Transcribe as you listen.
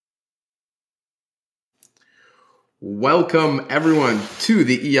Welcome everyone to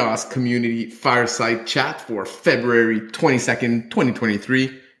the EOS Community Fireside Chat for February 22nd,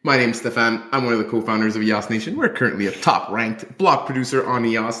 2023. My name is Stefan. I'm one of the co-founders of EOS Nation. We're currently a top-ranked block producer on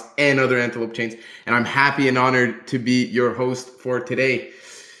EOS and other Antelope chains, and I'm happy and honored to be your host for today.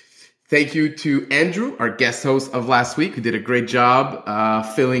 Thank you to Andrew, our guest host of last week, who did a great job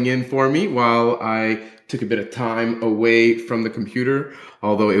filling in for me while I took a bit of time away from the computer,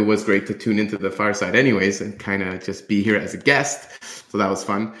 although it was great to tune into the fireside anyways and kind of just be here as a guest. So that was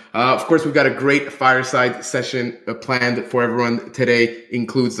fun. Of course, we've got a great fireside session planned for everyone today.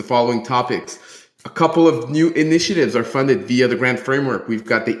 Includes the following topics. A couple of new initiatives are funded via the grant framework. We've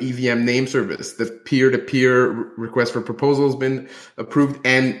got the EVM name service, the peer-to-peer request for proposal has been approved,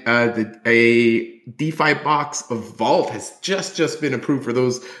 and a DeFi box of Vault has just been approved. For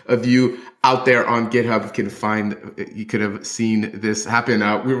those of you out there on GitHub, you could have seen this happen.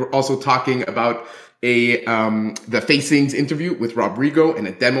 We were also talking about the Facings interview with Rob Rigo and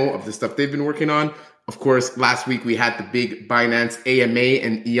a demo of the stuff they've been working on. Of course, last week we had the big Binance AMA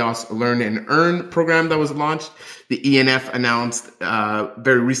and EOS Learn and Earn program that was launched. The ENF announced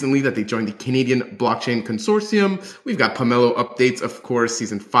very recently that they joined the Canadian Blockchain Consortium. We've got Pomelo updates, of course.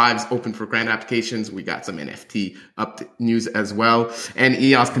 Season 5's open for grant applications. We got some NFT news as well. And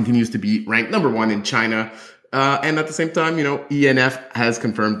EOS continues to be ranked number 1 in China. And at the same time, ENF has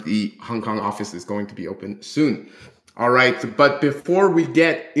confirmed the Hong Kong office is going to be open soon. All right, but before we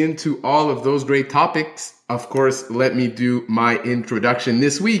get into all of those great topics, of course, let me do my introduction.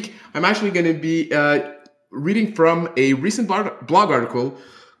 This week, I'm actually going to be reading from a recent blog article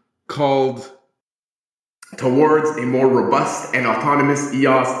called Towards a More Robust and Autonomous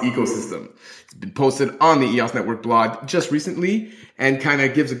EOS Ecosystem. It's been posted on the EOS Network blog just recently and kind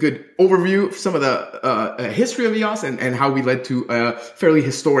of gives a good overview of some of the history of EOS and how we led to a fairly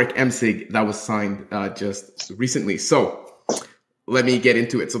historic MSIG that was signed just recently. So let me get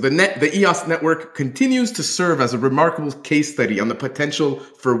into it. So the EOS network continues to serve as a remarkable case study on the potential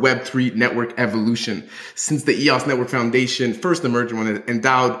for Web3 network evolution. Since the EOS Network Foundation first emerged when it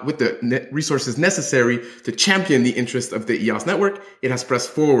endowed with the resources necessary to champion the interests of the EOS network, it has pressed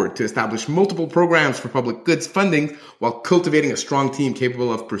forward to establish multiple programs for public goods funding while cultivating a strong team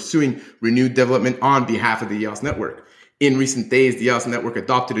capable of pursuing renewed development on behalf of the EOS network. In recent days, the EOS network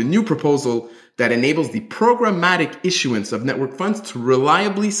adopted a new proposal that enables the programmatic issuance of network funds to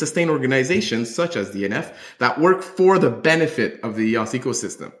reliably sustain organizations such as DNF that work for the benefit of the EOS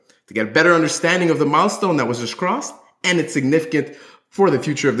ecosystem. To get a better understanding of the milestone that was just crossed and its significance for the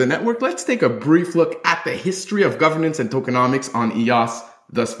future of the network, let's take a brief look at the history of governance and tokenomics on EOS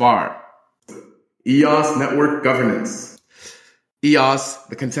thus far. EOS network governance. EOS,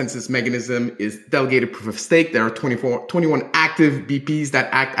 the consensus mechanism, is delegated proof of stake. There are 21 active BPs that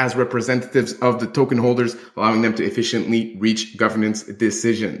act as representatives of the token holders, allowing them to efficiently reach governance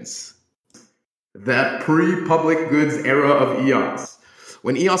decisions. The pre-public goods era of EOS.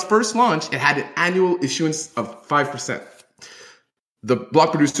 When EOS first launched, it had an annual issuance of 5%. The block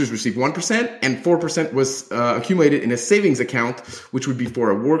producers received 1% and 4% was accumulated in a savings account, which would be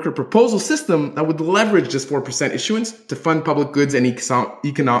for a worker proposal system that would leverage this 4% issuance to fund public goods and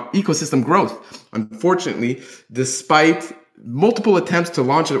ecosystem growth. Unfortunately, despite multiple attempts to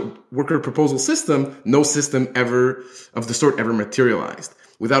launch a worker proposal system, no system of the sort ever materialized.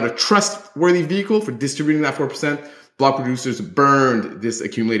 Without a trustworthy vehicle for distributing that 4%, block producers burned this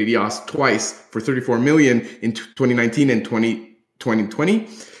accumulated EOS twice for $34 million in 2019 and 2020,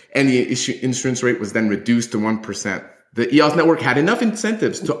 and the issuance rate was then reduced to 1%. The EOS network had enough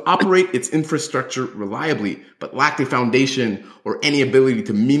incentives to operate its infrastructure reliably, but lacked a foundation or any ability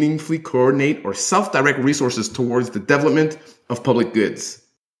to meaningfully coordinate or self-direct resources towards the development of public goods.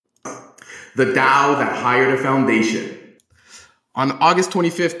 The DAO that hired a foundation. On August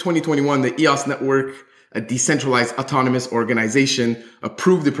 25th, 2021, the EOS network, a decentralized autonomous organization,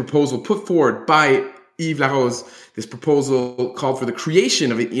 approved the proposal put forward by Yves Larose. This proposal called for the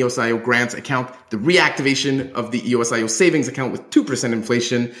creation of an EOSIO grants account, the reactivation of the EOSIO savings account with 2%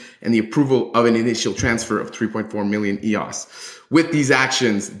 inflation, and the approval of an initial transfer of 3.4 million EOS. With these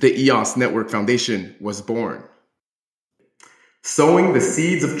actions, the EOS Network Foundation was born. Sowing the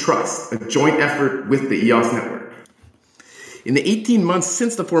seeds of trust, a joint effort with the EOS network. In the 18 months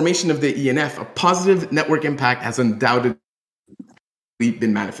since the formation of the ENF, a positive network impact has undoubtedly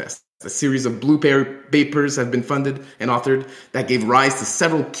been manifest. A series of blue papers have been funded and authored that gave rise to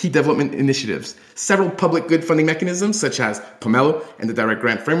several key development initiatives. Several public good funding mechanisms, such as Pomelo and the Direct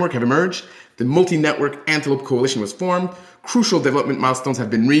Grant Framework, have emerged. The multi-network Antelope Coalition was formed. Crucial development milestones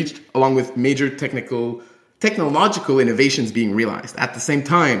have been reached, along with major technical technological innovations being realized. At the same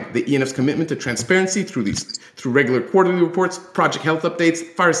time, the ENF's commitment to transparency through regular quarterly reports, project health updates,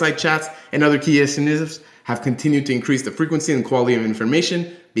 fireside chats, and other key initiatives have continued to increase the frequency and quality of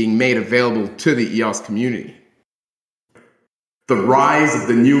information being made available to the EOS community. The rise of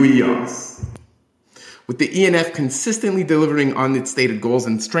the new EOS. With the ENF consistently delivering on its stated goals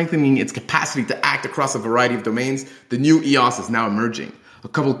and strengthening its capacity to act across a variety of domains, the new EOS is now emerging. A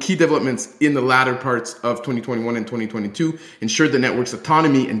couple key developments in the latter parts of 2021 and 2022 ensured the network's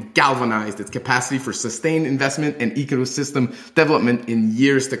autonomy and galvanized its capacity for sustained investment and ecosystem development in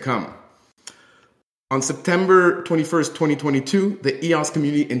years to come. On September 21st, 2022, the EOS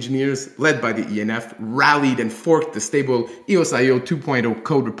community engineers, led by the ENF, rallied and forked the stable EOSIO 2.0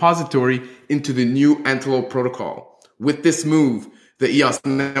 code repository into the new Antelope protocol. With this move, the EOS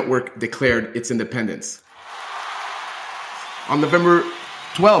network declared its independence. On November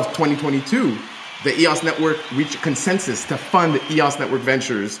 12, 2022, the EOS network reached a consensus to fund EOS Network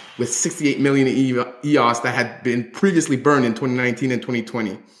Ventures with 68 million EOS that had been previously burned in 2019 and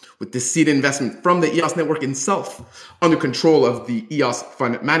 2020. With this seed investment from the EOS network itself under control of the EOS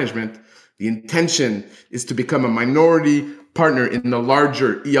Fund Management, the intention is to become a minority partner in the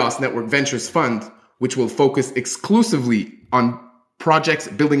larger EOS Network Ventures Fund, which will focus exclusively on projects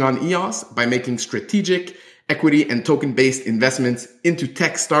building on EOS by making strategic, equity, and token-based investments into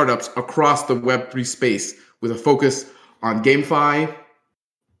tech startups across the Web3 space with a focus on GameFi,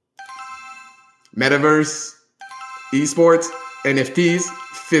 Metaverse, esports, NFTs,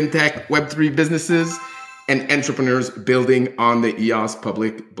 fintech, Web3 businesses, and entrepreneurs building on the EOS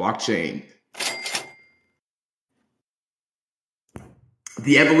public blockchain.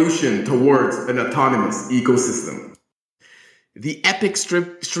 The evolution towards an autonomous ecosystem. The epic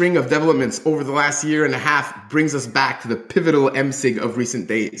string of developments over the last year and a half brings us back to the pivotal MSIG of recent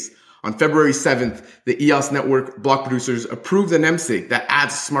days. On February 7th, the EOS network block producers approved an MSIG that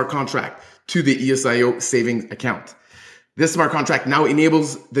adds a smart contract to the EOSIO savings account. This smart contract now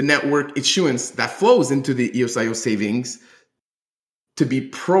enables the network issuance that flows into the EOSIO savings to be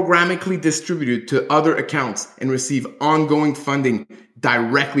programmatically distributed to other accounts and receive ongoing funding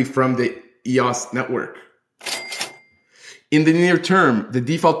directly from the EOS network. In the near term, the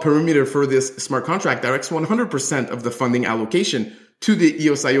default perimeter for this smart contract directs 100% of the funding allocation to the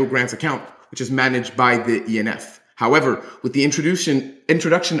EOSIO grants account, which is managed by the ENF. However, with the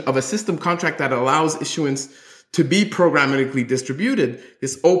introduction of a system contract that allows issuance to be programmatically distributed,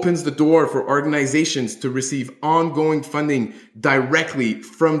 this opens the door for organizations to receive ongoing funding directly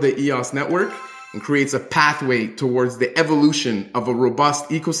from the EOS network and creates a pathway towards the evolution of a robust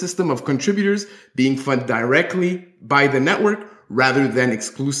ecosystem of contributors being funded directly by the network rather than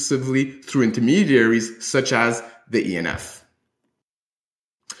exclusively through intermediaries such as the ENF.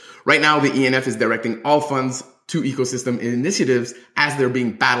 Right now, the ENF is directing all funds to ecosystem initiatives as they're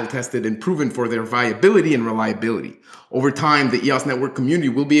being battle tested and proven for their viability and reliability. Over time, the EOS network community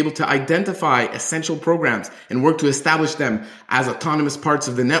will be able to identify essential programs and work to establish them as autonomous parts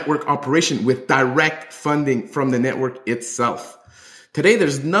of the network operation with direct funding from the network itself. Today,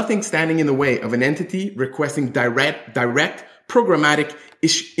 there's nothing standing in the way of an entity requesting direct programmatic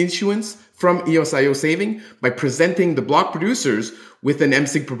issuance from EOSIO saving by presenting the block producers with an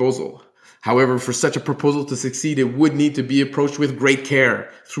MSIG proposal. However, for such a proposal to succeed, it would need to be approached with great care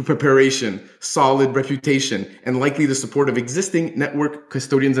through preparation, solid reputation, and likely the support of existing network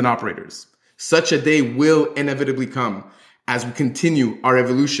custodians and operators. Such a day will inevitably come as we continue our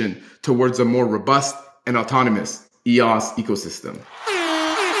evolution towards a more robust and autonomous EOS ecosystem.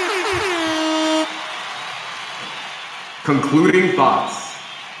 Concluding thoughts.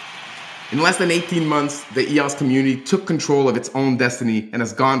 In less than 18 months, the EOS community took control of its own destiny and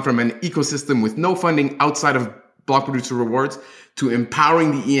has gone from an ecosystem with no funding outside of block producer rewards to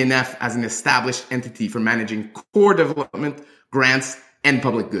empowering the ENF as an established entity for managing core development, grants, and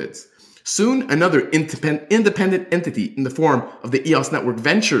public goods. Soon, another independent entity in the form of the EOS Network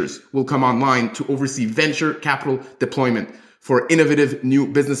Ventures will come online to oversee venture capital deployment for innovative new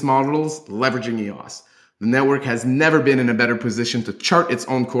business models leveraging EOS. The network has never been in a better position to chart its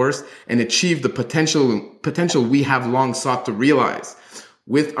own course and achieve the potential we have long sought to realize.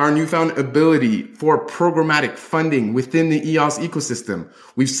 With our newfound ability for programmatic funding within the EOS ecosystem,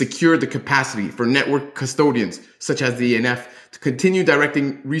 we've secured the capacity for network custodians such as the ENF to continue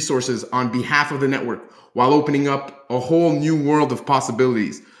directing resources on behalf of the network while opening up a whole new world of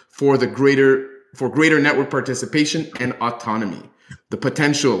possibilities for greater network participation and autonomy. The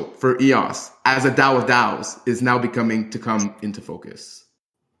potential for EOS as a DAO of DAOs is now beginning to come into focus.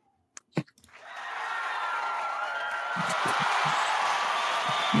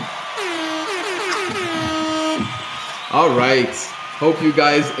 All right. Hope you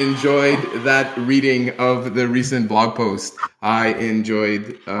guys enjoyed that reading of the recent blog post. I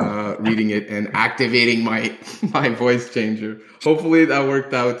enjoyed reading it and activating my voice changer. Hopefully that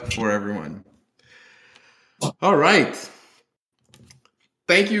worked out for everyone. All right.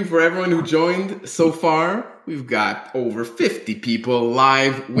 Thank you for everyone who joined so far. We've got over 50 people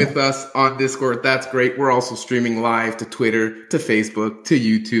live with us on Discord. That's great. We're also streaming live to Twitter, to Facebook, to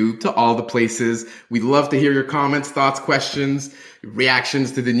YouTube, to all the places. We'd love to hear your comments, thoughts, questions,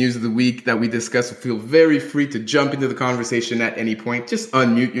 reactions to the news of the week that we discuss. So feel very free to jump into the conversation at any point. Just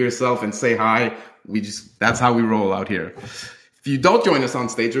unmute yourself and say hi. That's how we roll out here. If you don't join us on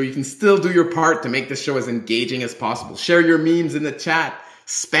stage, or you can still do your part to make this show as engaging as possible. Share your memes in the chat.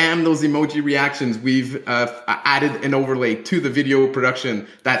 Spam those emoji reactions. We've added an overlay to the video production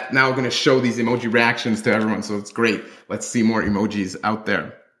that's now going to show these emoji reactions to everyone. So it's great. Let's see more emojis out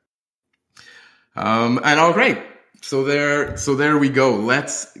there. And all great. So there we go.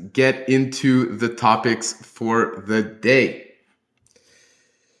 Let's get into the topics for the day.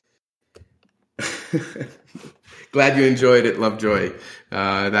 Glad you enjoyed it, Lovejoy.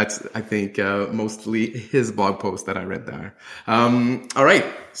 That's, I think, mostly his blog post that I read there. All right.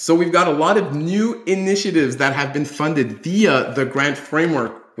 So we've got a lot of new initiatives that have been funded via the grant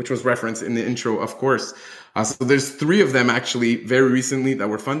framework, which was referenced in the intro, of course. So there's 3 of them actually very recently that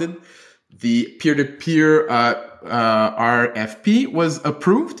were funded. The peer-to-peer RFP was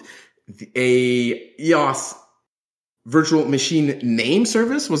approved. A EOS virtual machine name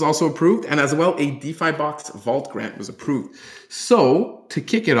service was also approved, and as well a DeFi Box Vault grant was approved. So to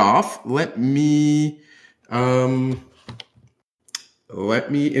kick it off, let me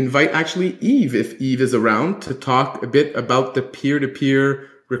invite actually Eve, if Eve is around, to talk a bit about the peer-to-peer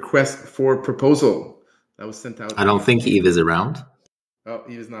request for proposal that was sent out. I don't think Eve is around. Oh,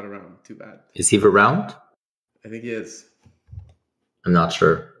 Eve is not around. Too bad. Is Eve around? I think he is. I'm not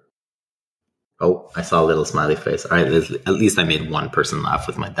sure. Oh, I saw a little smiley face. All right, at least I made one person laugh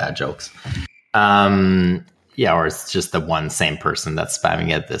with my dad jokes. Yeah, or it's just the one same person that's spamming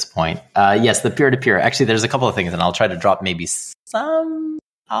it at this point. Yes, the peer-to-peer. Actually, there's a couple of things, and I'll try to drop maybe some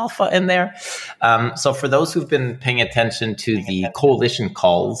alpha in there. So for those who've been paying attention to the coalition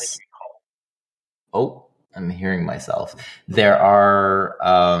calls, oh, I'm hearing myself. There are...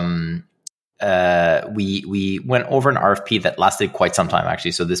 we went over an RFP that lasted quite some time,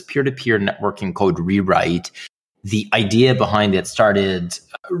 actually. So this peer-to-peer networking code rewrite, the idea behind it started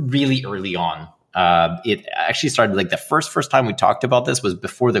really early on. It actually started like the first time we talked about this was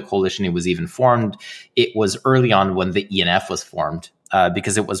before the coalition was even formed. It was early on when the ENF was formed,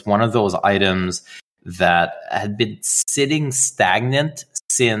 because it was one of those items that had been sitting stagnant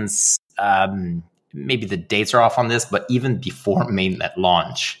since... maybe the dates are off on this, but even before mainnet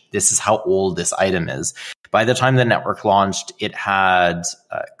launch, this is how old this item is. By the time the network launched, it had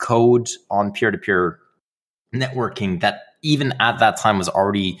code on peer-to-peer networking that even at that time was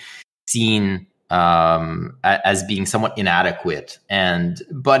already seen as being somewhat inadequate.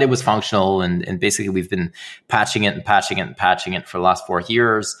 But it was functional, and basically we've been patching it for the last 4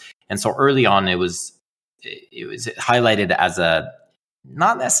 years. And so early on, it was highlighted as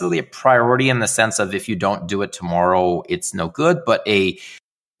not necessarily a priority in the sense of if you don't do it tomorrow, it's no good, but a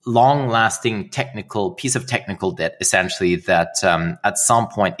long-lasting piece of technical debt, essentially, that at some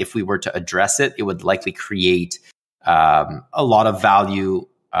point, if we were to address it, it would likely create a lot of value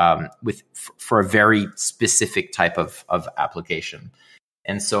for a very specific type of application.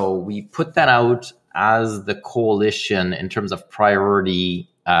 And so we put that out as the coalition in terms of priority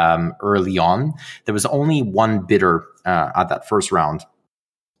early on. There was only one bidder at that first round.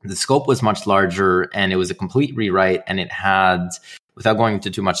 The scope was much larger, and it was a complete rewrite, and it had, without going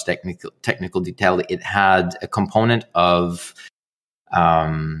into too much technical detail, it had a component of,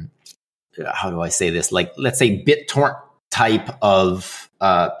 how do I say this? Like, let's say BitTorrent type of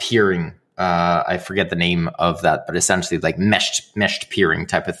peering. I forget the name of that, but essentially like meshed peering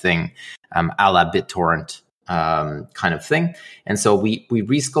type of thing, a la BitTorrent. Kind of thing. And so we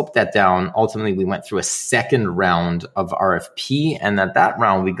rescoped that down. Ultimately, we went through a second round of RFP. And at that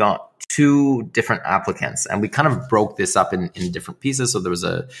round, we got 2 different applicants. And we kind of broke this up in different pieces. So there was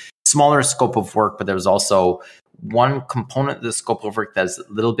a smaller scope of work, but there was also one component of the scope of work that's a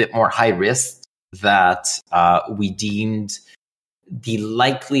little bit more high risk that we deemed the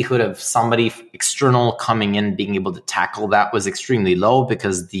likelihood of somebody external coming in being able to tackle that was extremely low,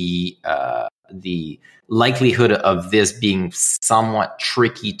 because the likelihood of this being somewhat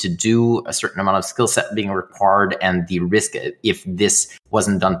tricky to do, a certain amount of skill set being required, and the risk if this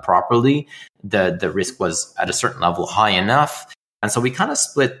wasn't done properly, the risk was at a certain level high enough And so we kind of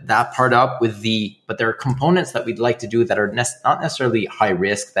split that part up but there are components that we'd like to do that are not necessarily high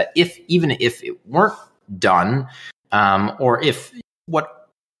risk, that even if it weren't done, or if what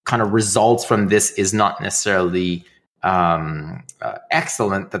kind of results from this is not necessarily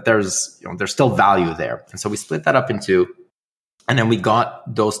excellent, that there's still value there. And so we split that up into, and then we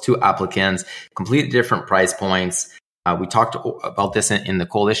got those two applicants, completely different price points. We talked about this in the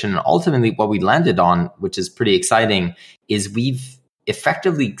coalition, and ultimately what we landed on, which is pretty exciting, is we've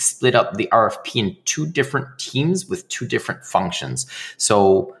effectively split up the RFP in two different teams with two different functions.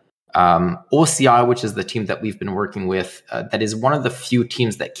 So OCI, which is the team that we've been working with, that is one of the few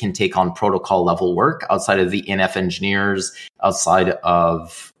teams that can take on protocol level work outside of the NF engineers, outside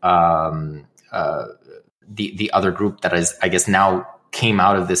of the other group that is, I guess, now came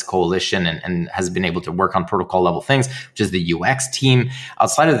out of this coalition and has been able to work on protocol level things, which is the UX team.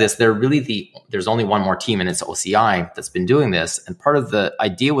 Outside of this, there's only one more team, and it's OCI that's been doing this. And part of the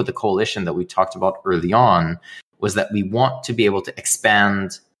idea with the coalition that we talked about early on was that we want to be able to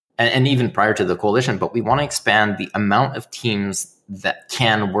expand, and even prior to the coalition, but we want to expand the amount of teams that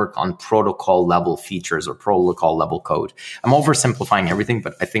can work on protocol level features or protocol level code. I'm oversimplifying everything,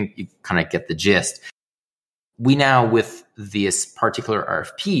 but I think you kind of get the gist. We now, with this particular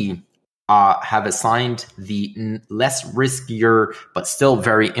RFP, have assigned the less riskier but still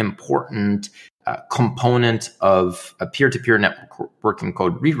very important component of a peer-to-peer networking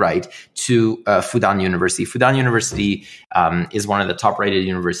code rewrite to Fudan University. Fudan University is one of the top-rated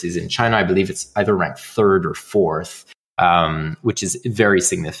universities in China. I believe it's either ranked third or fourth, which is very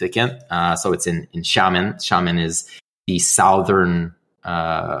significant. So it's in Xiamen. Xiamen is the southern,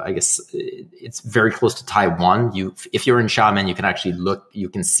 I guess it's very close to Taiwan. If you're in Xiamen, you can actually you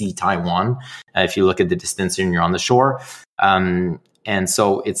can see Taiwan if you look at the distance and you're on the shore. And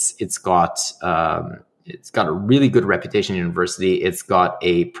so it's got a really good reputation university. It's got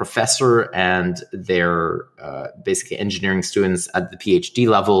a professor and their basically engineering students at the PhD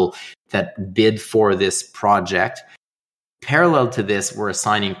level that bid for this project. Parallel to this, we're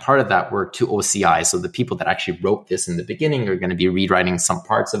assigning part of that work to OCI. So the people that actually wrote this in the beginning are going to be rewriting some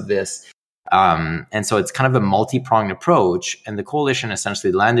parts of this. And so it's kind of a multi-pronged approach. And the coalition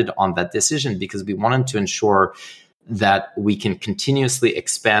essentially landed on that decision because we wanted to ensure that we can continuously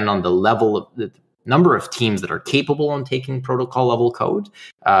expand on the level of the number of teams that are capable on taking protocol level code,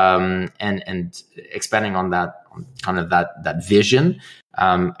 and expanding on that kind of that vision,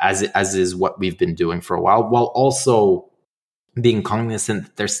 as is what we've been doing for a while also being cognizant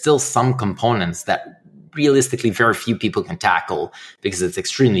that there's still some components that realistically very few people can tackle because it's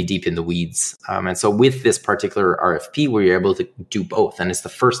extremely deep in the weeds. And so with this particular RFP, we were able to do both. And it's the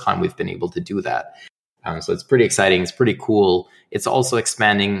first time we've been able to do that. So it's pretty exciting. It's pretty cool. It's also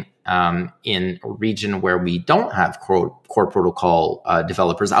expanding in a region where we don't have core protocol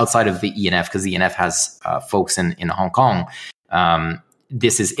developers outside of the ENF, because the ENF has folks in Hong Kong.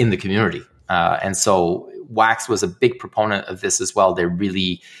 This is in the community. And so Wax was a big proponent of this as well. They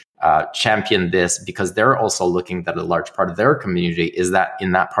really championed this because they're also looking that a large part of their community is that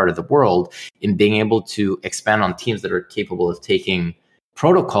in that part of the world, in being able to expand on teams that are capable of taking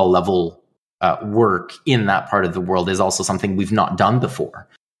protocol level work in that part of the world is also something we've not done before.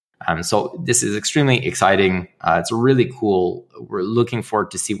 So this is extremely exciting. It's really cool. We're looking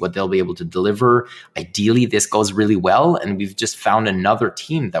forward to see what they'll be able to deliver. Ideally, this goes really well, and we've just found another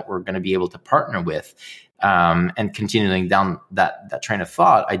team that we're going to be able to partner with. And continuing down that train of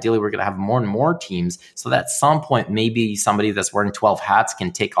thought, ideally, we're going to have more and more teams so that at some point, maybe somebody that's wearing 12 hats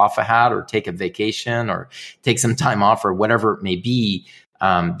can take off a hat or take a vacation or take some time off or whatever it may be.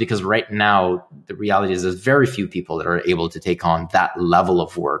 Because right now, the reality is there's very few people that are able to take on that level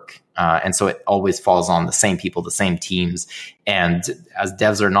of work. And so it always falls on the same people, the same teams. And as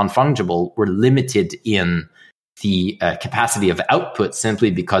devs are non-fungible, we're limited in the capacity of output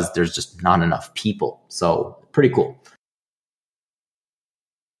simply because there's just not enough people. So pretty cool.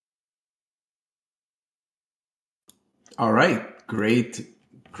 All right. Great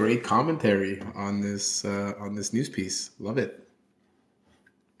commentary on this news piece. Love it.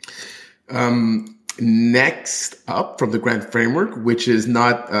 Next up from the grant framework, which is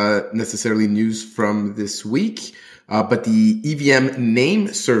not necessarily news from this week, but the EVM name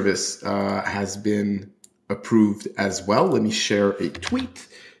service has been approved as well. Let me share a tweet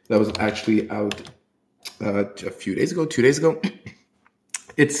that was actually out a few days ago, 2 days ago.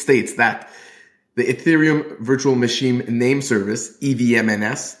 It states that the The Ethereum Virtual Machine Name Service,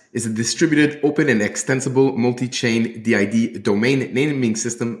 EVMNS, is a distributed, open, and extensible multi-chain DID domain naming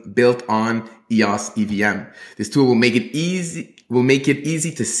system built on EOS EVM. This tool will make it easy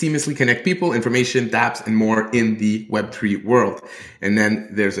to seamlessly connect people, information, dApps, and more in the Web3 world. And then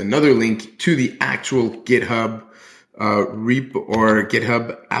there's another link to the actual GitHub repo or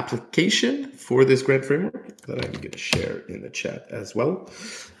GitHub application for this grant framework that I'm going to share in the chat as well.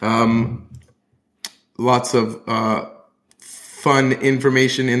 Lots of fun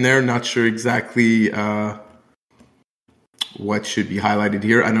information in there. Not sure exactly what should be highlighted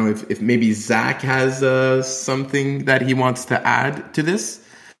here. I don't know if maybe Zach has something that he wants to add to this.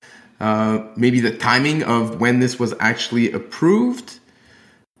 Maybe the timing of when this was actually approved.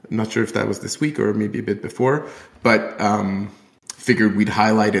 I'm not sure if that was this week or maybe a bit before, but figured we'd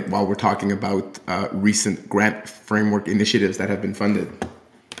highlight it while we're talking about recent grant framework initiatives that have been funded.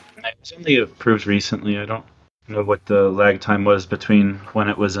 It was only approved recently. I don't know what the lag time was between when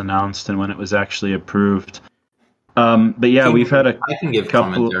it was announced and when it was actually approved. But yeah, we've had I can give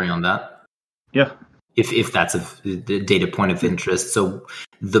commentary on that. Yeah. If that's a data point of interest. So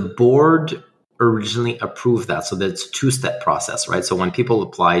the board originally approved that. So that's a two-step process, right? So when people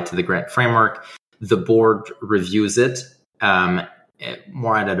apply to the grant framework, the board reviews it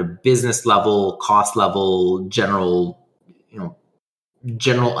more at a business level, cost level, general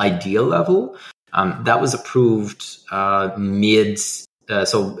idea level. That was approved mid.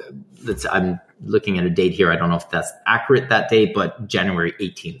 I'm looking at a date here. I don't know if that's accurate that day, but January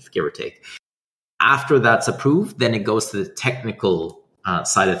 18th, give or take. After that's approved, then it goes to the technical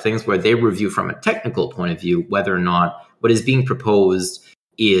side of things, where they review from a technical point of view whether or not what is being proposed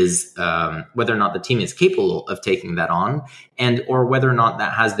is whether or not the team is capable of taking that on, and or whether or not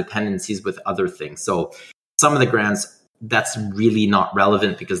that has dependencies with other things. So some of the grants, that's really not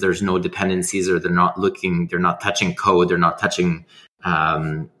relevant because there's no dependencies, or they're not touching code, they're not touching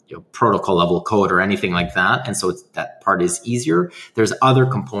protocol level code or anything like that. And so that part is easier. There's other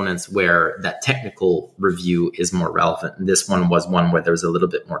components where that technical review is more relevant. And this one was one where there was a little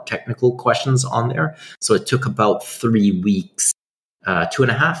bit more technical questions on there. So it took about 3 weeks,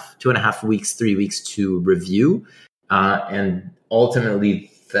 2.5 weeks, 3 weeks to review. And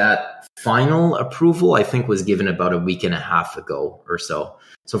ultimately that final approval, I think, was given about a week and a half ago or so.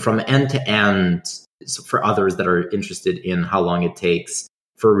 So from end to end, so for others that are interested in how long it takes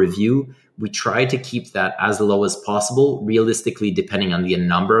for review, we try to keep that as low as possible. Realistically, depending on the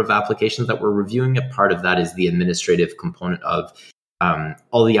number of applications that we're reviewing, a part of that is the administrative component of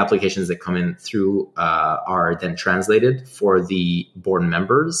all the applications that come in through are then translated for the board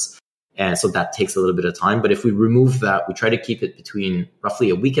members. And so that takes a little bit of time. But if we remove that, we try to keep it between roughly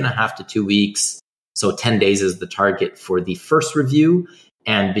a week and a half to 2 weeks. So 10 days is the target for the first review.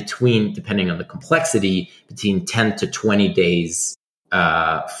 And between, depending on the complexity, between 10 to 20 days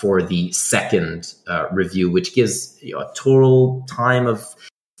for the second review, which gives a total time of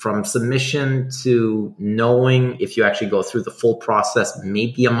from submission to knowing if you actually go through the full process,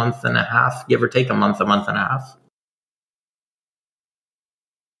 maybe a month and a half, give or take a month and a half.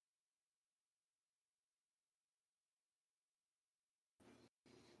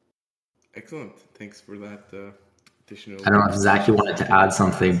 Excellent. Thanks for that additional. I don't know if Zach, you wanted to add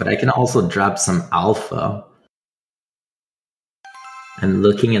something, but I can also drop some alpha. I'm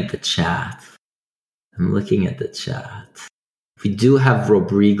looking at the chat. We do have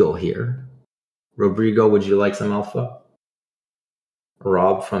Rodrigo here. Rodrigo, would you like some alpha?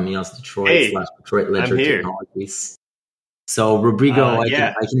 Rob from EOS Detroit / Detroit Ledger Technologies. So Rodrigo,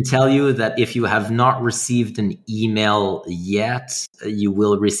 I can tell you that if you have not received an email yet, you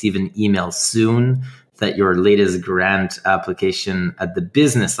will receive an email soon that your latest grant application at the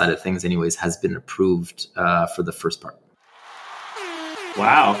business side of things anyways has been approved for the first part.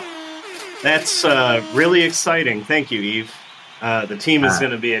 Wow. That's really exciting. Thank you, Yves. The team is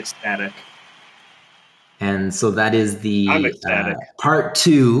going to be ecstatic. And so that is the part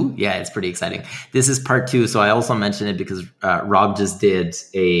 2. Yeah, it's pretty exciting. This is part 2. So I also mentioned it because Rob just did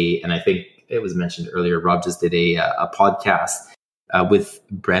and I think it was mentioned earlier, Rob just did a podcast with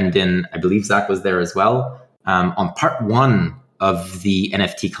Brendan. I believe Zach was there as well, on part 1 of the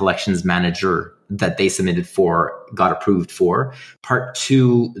NFT collections manager that they submitted for, got approved for. Part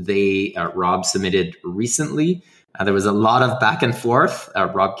 2, Rob submitted recently. There was a lot of back and forth.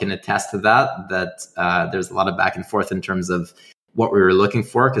 Rob can attest to that there's a lot of back and forth in terms of what we were looking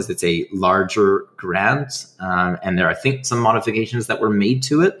for, because it's a larger grant. And there are, I think, some modifications that were made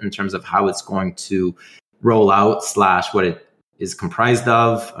to it in terms of how it's going to roll out / what it is comprised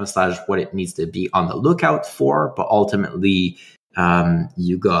of / what it needs to be on the lookout for. But ultimately,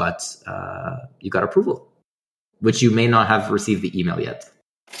 you got approval, which you may not have received the email yet.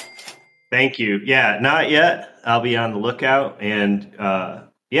 Thank you. Yeah, not yet. I'll be on the lookout. And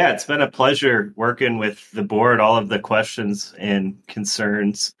it's been a pleasure working with the board. All of the questions and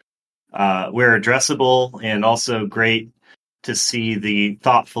concerns were addressable, and also great to see the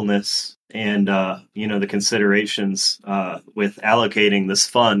thoughtfulness and the considerations with allocating this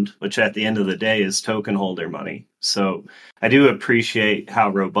fund, which at the end of the day is token holder money. So I do appreciate how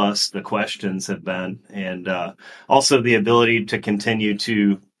robust the questions have been, and also the ability to continue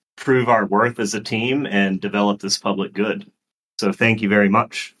to prove our worth as a team and develop this public good. So thank you very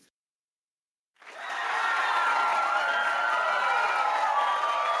much.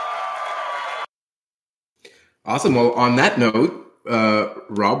 Awesome. Well, on that note,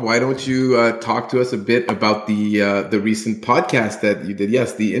 Rob, why don't you talk to us a bit about the recent podcast that you did?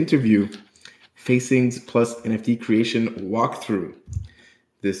 Yes, the interview, Facings plus NFT creation walkthrough.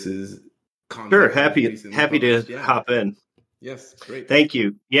 This is sure. Happy to hop in. Yes, great. Thank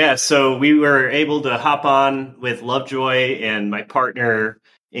you. Yeah, so we were able to hop on with Lovejoy, and my partner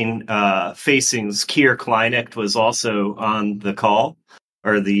in Facings, Keir Kleinecht, was also on the call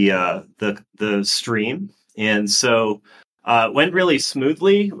or the stream, and so went really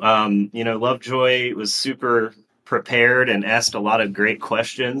smoothly. Lovejoy was super prepared and asked a lot of great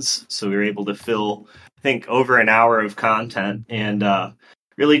questions, so we were able to fill, I think, over an hour of content, and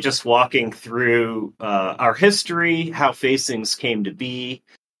really just walking through our history, how Facings came to be,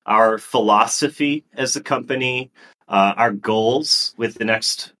 our philosophy as a company, our goals with the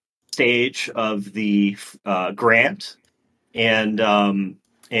next stage of the grant, and a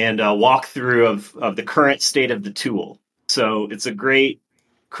walkthrough of the current state of the tool. So it's a great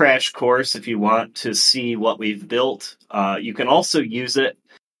crash course if you want to see what we've built. You can also use it.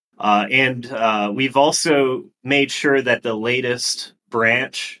 And we've also made sure that the latest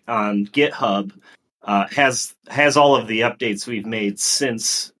branch on GitHub has all of the updates we've made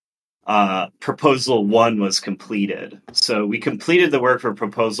since Proposal 1 was completed. So we completed the work for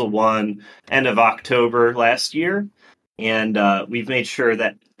Proposal 1 end of October last year, and we've made sure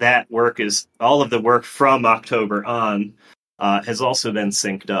that work is all of the work from October on has also been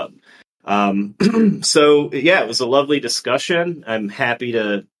synced up. So yeah, it was a lovely discussion. I'm happy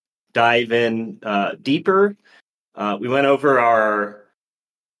to dive in deeper. We went over our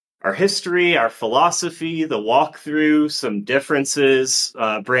history, our philosophy, the walkthrough, some differences.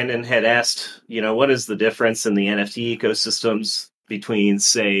 Brandon had asked, what is the difference in the NFT ecosystems between,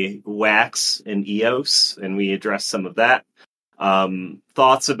 say, Wax and EOS, and we addressed some of that.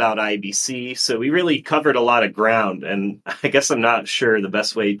 Thoughts about IBC. So we really covered a lot of ground, and I guess I'm not sure the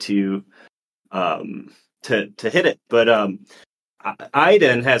best way to hit it, but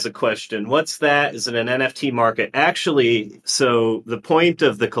Aiden has a question. What's that? Is it an NFT market? Actually, so the point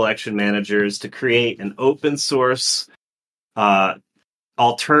of the collection manager is to create an open source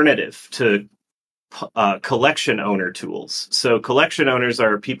alternative to collection owner tools. So collection owners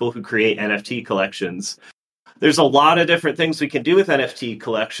are people who create NFT collections. There's a lot of different things we can do with NFT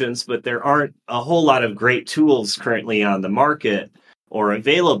collections, but there aren't a whole lot of great tools currently on the market or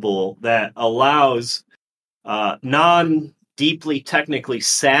available that allows non-deeply technically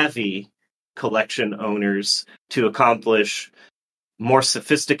savvy collection owners to accomplish more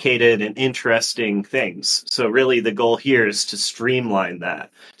sophisticated and interesting things. So really the goal here is to streamline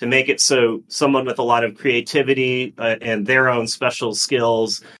that, to make it so someone with a lot of creativity and their own special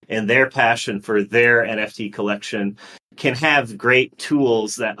skills and their passion for their NFT collection can have great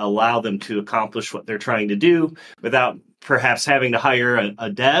tools that allow them to accomplish what they're trying to do without perhaps having to hire a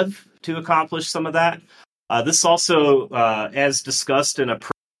dev to accomplish some of that. This also, as discussed in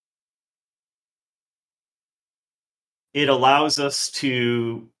it allows us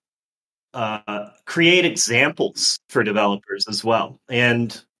to create examples for developers as well.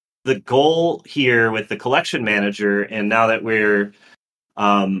 And the goal here with the collection manager, and now that we're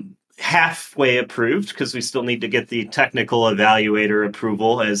halfway approved, because we still need to get the technical evaluator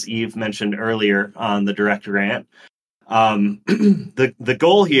approval, as Eve mentioned earlier on the direct grant, the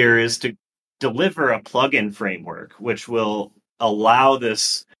goal here is to deliver a plugin framework, which will allow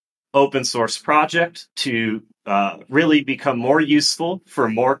this open source project to really become more useful for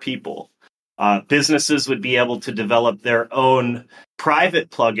more people. Businesses would be able to develop their own private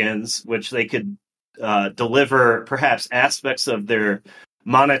plugins, which they could deliver perhaps aspects of their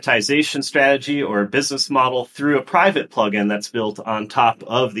monetization strategy or business model through a private plugin that's built on top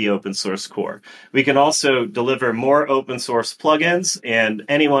of the open source core. We can also deliver more open source plugins, and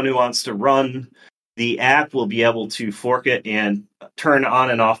anyone who wants to run the app will be able to fork it and turn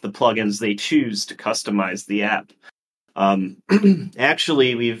on and off the plugins they choose to customize the app.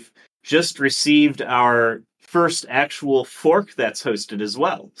 Actually, we've just received our first actual fork that's hosted as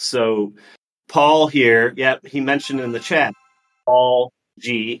well. So Paul here, he mentioned in the chat, Paul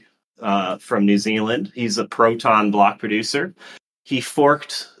G from New Zealand. He's a Proton block producer. He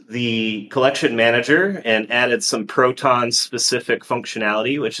forked the collection manager and added some Proton specific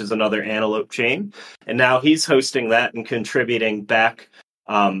functionality, which is another Antelope chain. And now he's hosting that and contributing back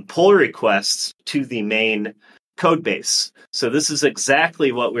pull requests to the main code base. So this is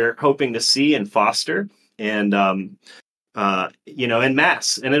exactly what we're hoping to see in Foster and, in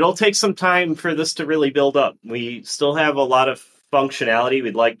mass. And it'll take some time for this to really build up. We still have a lot of functionality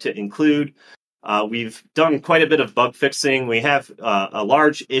we'd like to include. We've done quite a bit of bug fixing. We have a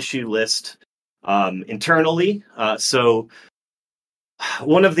large issue list internally. So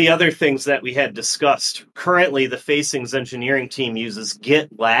one of the other things that we had discussed, currently the Facings engineering team uses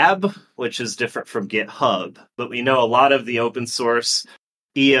GitLab, which is different from GitHub. But we know a lot of the open source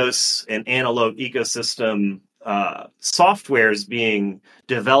EOS and Antelope ecosystem software is being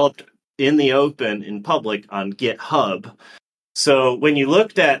developed in the open, in public, on GitHub. So when you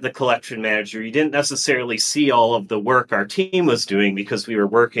looked at the collection manager, you didn't necessarily see all of the work our team was doing because we were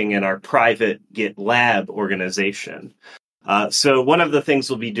working in our private GitLab organization. So one of the things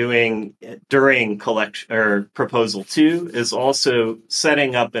we'll be doing during proposal 2 is also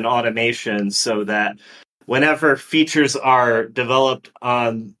setting up an automation so that whenever features are developed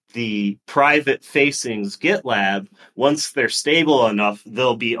on the private Facings GitLab, once they're stable enough,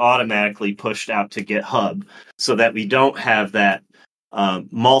 they'll be automatically pushed out to GitHub so that we don't have that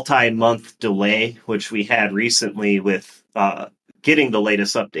multi-month delay, which we had recently with getting the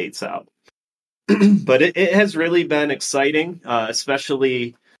latest updates out. But it has really been exciting,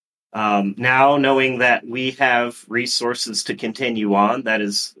 especially now knowing that we have resources to continue on. That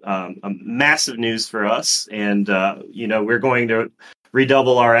is a massive news for us. And, we're going to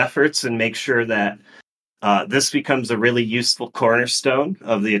redouble our efforts and make sure that this becomes a really useful cornerstone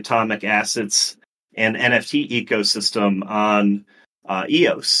of the atomic acids and NFT ecosystem on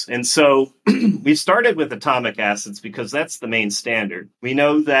EOS. And so we started with atomic acids because that's the main standard. We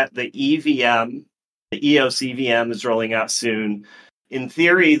know that the EVM, the EOS EVM, is rolling out soon. In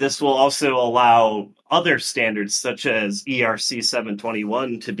theory, this will also allow other standards such as ERC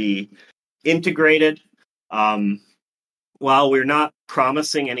 721 to be integrated. While we're not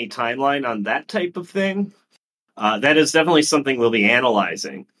promising any timeline on that type of thing, that is definitely something we'll be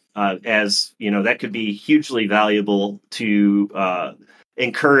analyzing. As that could be hugely valuable to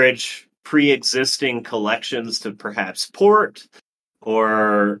encourage pre-existing collections to perhaps port,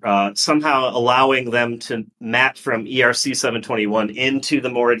 or somehow allowing them to map from ERC 721 into the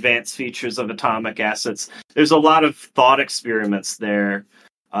more advanced features of atomic acids. There's a lot of thought experiments there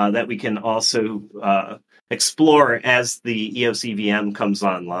that we can also explore as the EOS EVM comes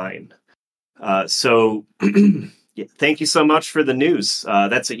online. So thank you so much for the news.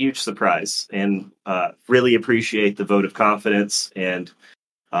 That's a huge surprise, and really appreciate the vote of confidence. And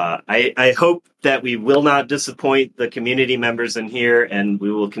I hope that we will not disappoint the community members in here, and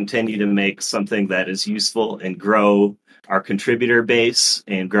we will continue to make something that is useful and grow our contributor base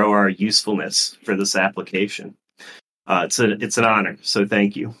and grow our usefulness for this application. It's an honor, so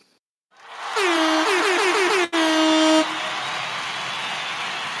thank you.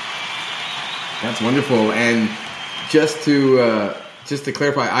 That's wonderful. And just to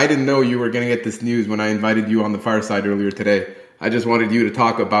clarify, I didn't know you were going to get this news when I invited you on the fireside earlier today. I just wanted you to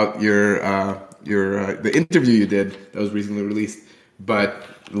talk about the interview you did that was recently released. But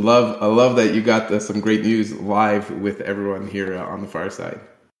I love that you got some great news live with everyone here on the fireside.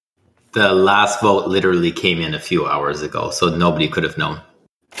 The last vote literally came in a few hours ago, so nobody could have known.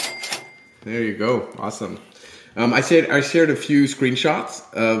 There you go. Awesome. I shared a few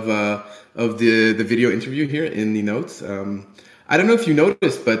screenshots of the video interview here in the notes. I don't know if you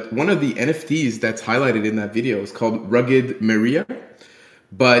noticed, but one of the NFTs that's highlighted in that video is called Rugged Maria.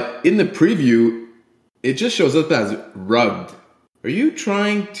 But in the preview, it just shows up as Rugged. Are you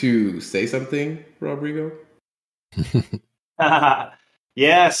trying to say something, Rodrigo?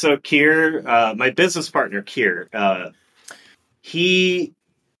 Yeah, so Kier, my business partner, Kier,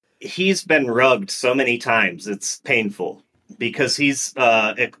 he's been rugged so many times, it's painful. Because he's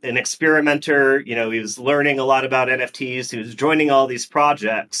an experimenter, he was learning a lot about NFTs, he was joining all these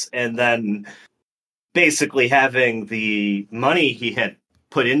projects, and then basically having the money he had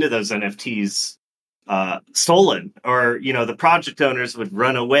put into those NFTs stolen, or, the project owners would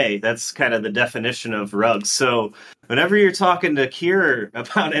run away. That's kind of the definition of rugs. So whenever you're talking to Kier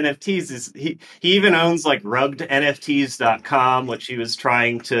about NFTs, he even owns like ruggednfts.com, which he was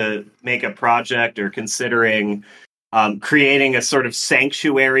trying to make a project or considering creating a sort of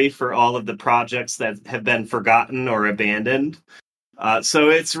sanctuary for all of the projects that have been forgotten or abandoned. So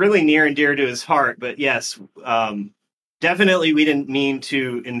it's really near and dear to his heart. But yes, definitely we didn't mean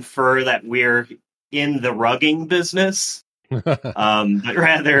to infer that we're in the rugging business, but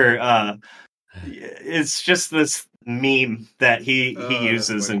rather it's just this meme that he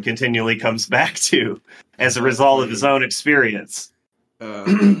uses and continually comes back to as a result of his own experience.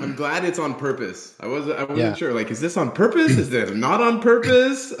 I'm glad it's on purpose. I wasn't sure. Like, is this on purpose? Is it not on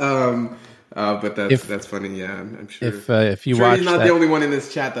purpose? But that's funny. Yeah, I'm sure. If you watch, he's not the only one in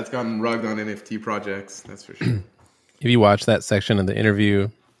this chat that's gotten rugged on NFT projects. That's for sure. If you watch that section of the interview,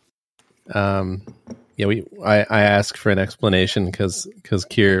 I asked for an explanation because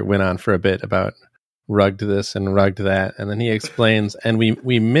Keir went on for a bit about rugged this and rugged that, and then he explains, and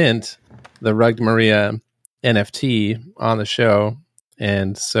we mint the Rugged Maria NFT on the show,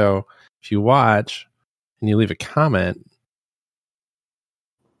 and so if you watch and you leave a comment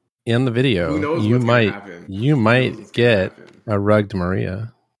in the video, you might get a Rugged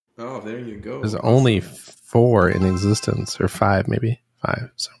Maria. Oh, there you go. There's only 4 in existence, or 5, maybe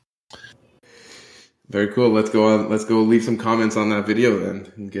 5. So very cool. Let's go leave some comments on that video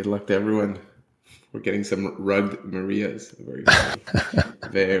then, and good luck to everyone. We're getting some Rugged Marias. Very funny.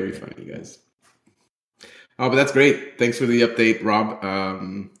 Very funny, guys. Oh, but that's great. Thanks for the update, Rob.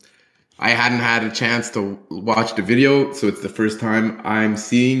 I hadn't had a chance to watch the video, so it's the first time I'm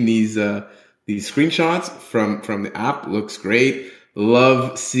seeing these screenshots from the app. Looks great.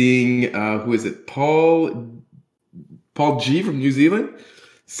 Love seeing who is it? Paul G from New Zealand,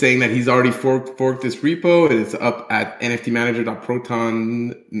 saying that he's already forked this repo and it's up at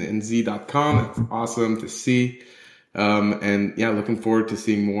nftmanager.protonz.com. That's awesome to see. And yeah, looking forward to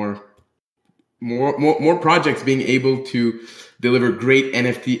seeing more projects being able to deliver great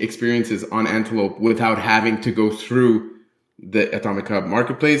NFT experiences on Antelope without having to go through the Atomic Hub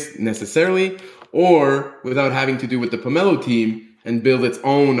marketplace necessarily, or without having to do with the Pomelo team and build its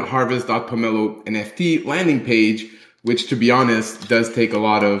own harvest.pomelo NFT landing page, which, to be honest, does take a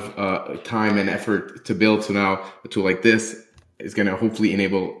lot of time and effort to build. So now a tool like this is going to hopefully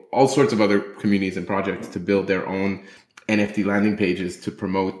enable all sorts of other communities and projects to build their own NFT landing pages to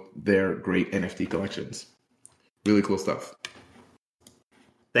promote their great NFT collections. Really cool stuff.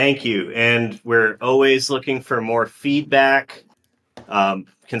 Thank you. And we're always looking for more feedback,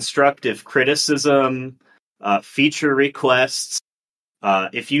 constructive criticism, feature requests.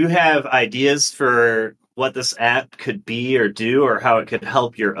 If you have ideas for what this app could be or do, or how it could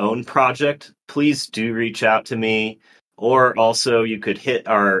help your own project, please do reach out to me. Or also you could hit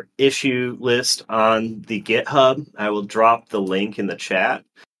our issue list on the GitHub. I will drop the link in the chat.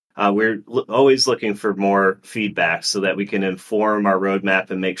 We're always looking for more feedback so that we can inform our roadmap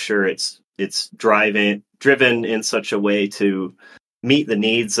and make sure it's driven in such a way to meet the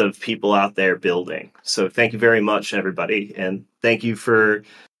needs of people out there building. So thank you very much, everybody. And thank you for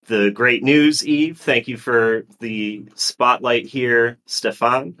the great news, Eve. Thank you for the spotlight here,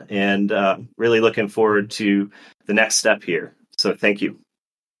 Stefan. And really looking forward to the next step here. So thank you.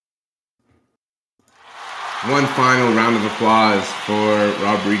 One final round of applause for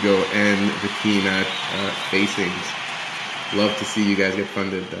Rodrigo and the team at Facings. Love to see you guys get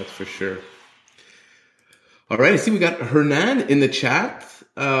funded, that's for sure. All right, I see we got Hernan in the chat.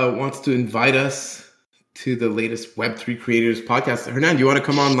 Wants to invite us to the latest Web3 Creators podcast. Hernan, do you want to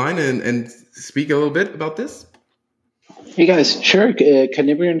come online and speak a little bit about this? Hey guys, sure. Can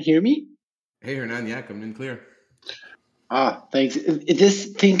everyone hear me? Hey Hernan, yeah, coming in clear. Thanks. This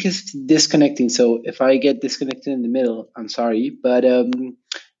thing is disconnecting, so if I get disconnected in the middle, I'm sorry. But anyway,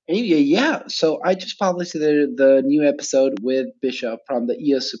 yeah. So I just published the new episode with Bishop from the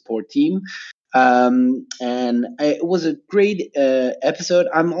EOS support team, and it was a great episode.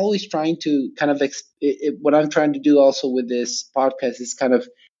 I'm always trying to kind of what I'm trying to do also with this podcast is kind of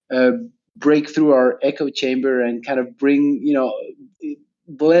break through our echo chamber and kind of bring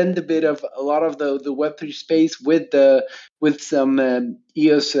blend a bit of a lot of the Web3 space with some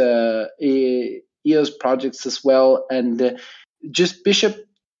EOS projects as well. And just Bishop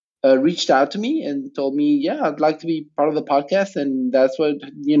reached out to me and told me, yeah, I'd like to be part of the podcast, and that's what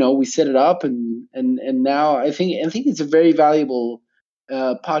we set it up, and now I think it's a very valuable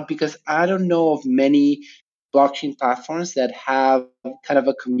pod, because I don't know of many blockchain platforms that have kind of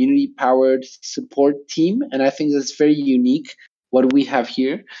a community powered support team, and I think that's very unique what we have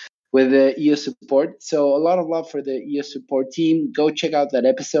here with the EOS support. So a lot of love for the EOS support team. Go check out that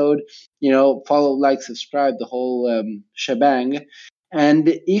episode, follow, like, subscribe, the whole shebang.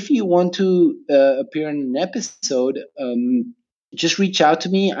 And if you want to appear in an episode, just reach out to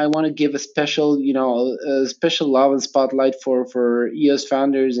me. I want to give a special, a special love and spotlight for EOS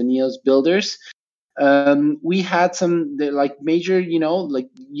founders and EOS builders. We had some like major, like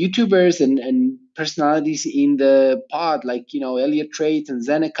YouTubers and personalities in the pod, like Elliot Trade and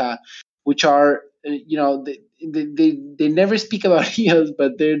Zeneca, which are they never speak about EOS,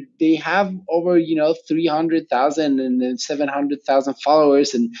 but they have over 300,000 and 700,000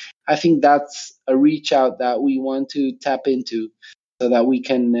 followers, and I think that's a reach out that we want to tap into, so that we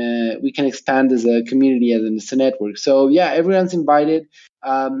can expand as a community, as a network. So yeah, everyone's invited.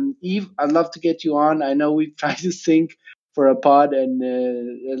 Eve, I'd love to get you on. I know we've tried to sync for a pod,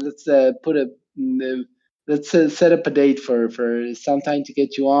 and let's set up a date for some time to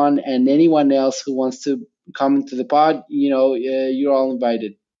get you on. And anyone else who wants to come into the pod, you're all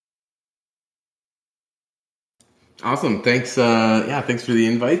invited. Awesome. Thanks. Thanks for the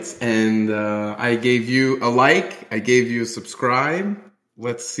invites. And I gave you a like. I gave you a subscribe.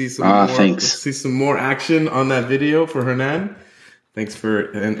 Let's see some more. Thanks. Let's see some more action on that video for Hernan. Thanks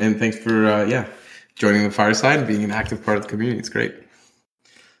for thanks for joining the Fireside and being an active part of the community. It's great.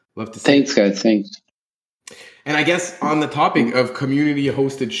 Love to see. Thanks, guys. Thanks. And I guess on the topic of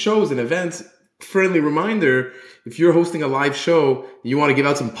community-hosted shows and events, friendly reminder, if you're hosting a live show, you want to give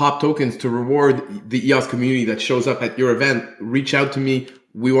out some POP tokens to reward the EOS community that shows up at your event, reach out to me.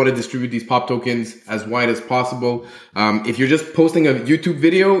 We want to distribute these POP tokens as wide as possible. If you're just posting a YouTube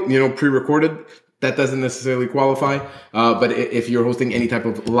video, pre-recorded, that doesn't necessarily qualify. But if you're hosting any type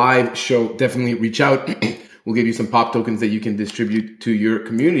of live show, definitely reach out. We'll give you some POP tokens that you can distribute to your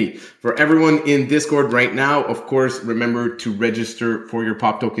community. For everyone in Discord right now, of course, remember to register for your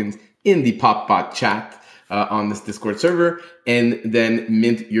POP tokens in the PopBot chat on this Discord server, and then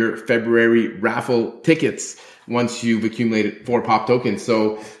mint your February raffle tickets once you've accumulated 4 POP tokens.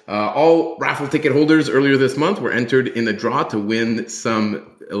 So all raffle ticket holders earlier this month were entered in the draw to win some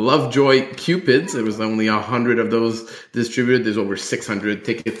Lovejoy Cupids. There was only 100 of those distributed. There's over 600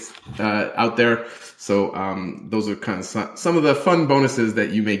 tickets out there. So those are kind of some of the fun bonuses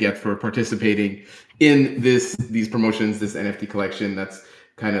that you may get for participating in these promotions, this NFT collection that's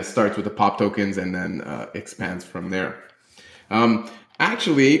kind of starts with the POP tokens and then expands from there.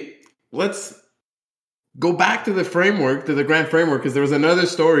 Actually, let's go back to the framework, to the grant framework, because there was another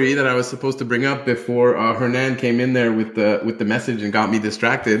story that I was supposed to bring up before Hernan came in there with the message and got me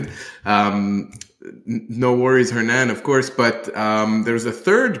distracted. No worries, Hernan, of course, but there was a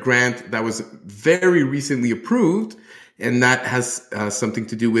third grant that was very recently approved, and that has something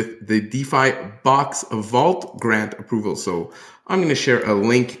to do with the DeFi Box Vault grant approval. So I'm going to share a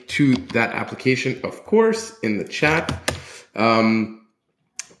link to that application, of course, in the chat.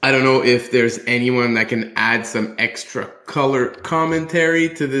 I don't know if there's anyone that can add some extra color commentary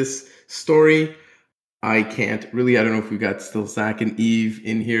to this story. I can't really. I don't know if we've got still Zach and Eve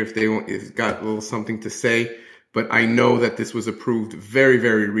in here, if they've got a little something to say. But I know that this was approved very,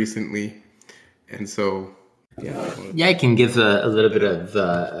 very recently. And so, yeah, I can give a little bit of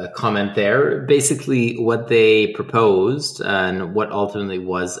a comment there. Basically, what they proposed and what ultimately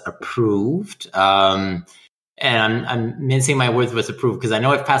was approved. And I'm mincing my words was approved because I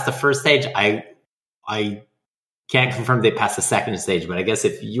know it passed the first stage. I can't confirm they passed the second stage, but I guess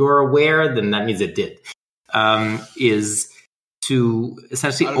if you're aware, then that means it did. Is to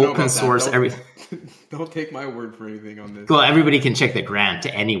essentially open source everything. Don't take my word for anything on this. Well, everybody can check the grant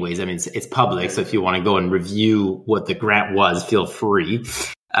anyways. I mean, it's public, so if you want to go and review what the grant was, feel free.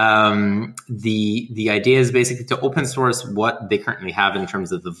 The idea is basically to open source what they currently have in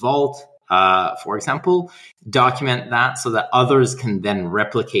terms of the vault. For example, document that so that others can then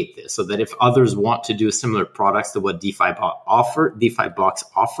replicate this, so that if others want to do similar products to what DeFi Box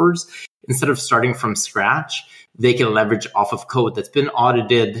offers, instead of starting from scratch, they can leverage off of code that's been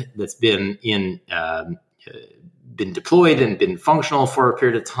audited, that's been been deployed and been functional for a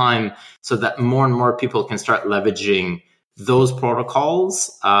period of time, so that more and more people can start leveraging those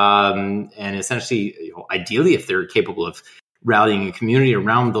protocols. And essentially, ideally, if they're capable of rallying a community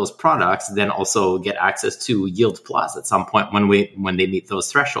around those products, then also get access to Yield Plus at some point when they meet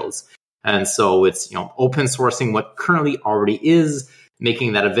those thresholds. And so it's open sourcing what currently already is,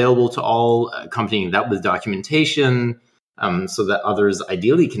 making that available to all, accompanying that with documentation, so that others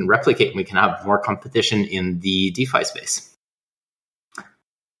ideally can replicate and we can have more competition in the DeFi space.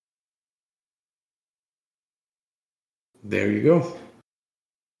 There you go.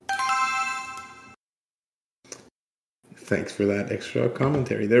 Thanks for that extra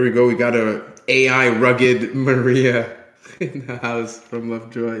commentary. There we go. We got a AI rugged Maria in the house from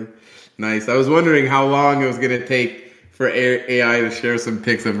Lovejoy. Nice. I was wondering how long it was going to take for AI to share some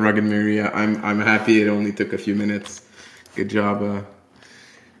pics of rugged Maria. I'm happy it only took a few minutes. Good job,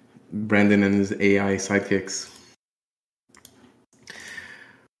 Brandon and his AI sidekicks.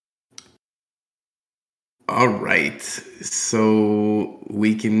 All right, so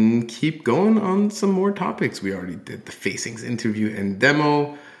we can keep going on some more topics. We already did the Facings interview and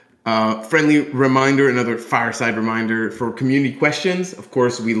demo. Friendly reminder, another fireside reminder for community questions. Of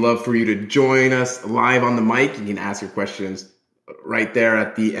course, we love for you to join us live on the mic. You can ask your questions right there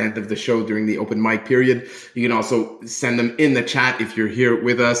at the end of the show during the open mic period. You can also send them in the chat if you're here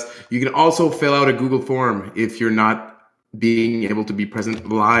with us. You can also fill out a Google form if you're not being able to be present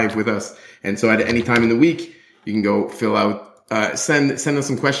live with us. And so at any time in the week, you can go fill out, send us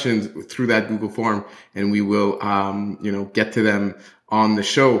some questions through that Google form, and we will, get to them on the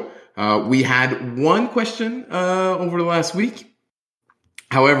show. We had one question over the last week.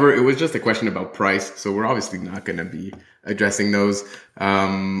 However, it was just a question about price, so we're obviously not going to be addressing those.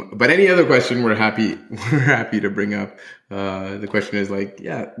 But any other question, we're happy to bring up. The question is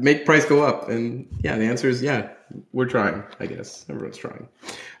make price go up, and the answer is we're trying. I guess everyone's trying.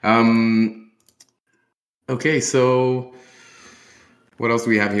 Okay, so what else do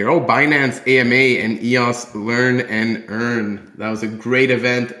we have here? Oh, Binance AMA and EOS Learn and Earn. That was a great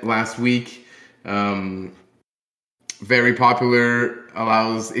event last week. Very popular.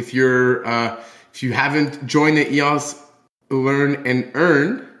 Allows if you haven't joined the EOS Learn and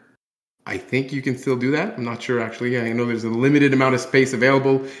Earn, I think you can still do that. I'm not sure actually. I know there's a limited amount of space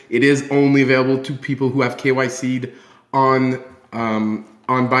available. It is only available to people who have KYC'd on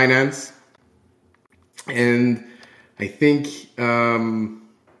Binance, and I think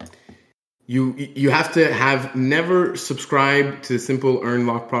you have to have never subscribed to the simple earn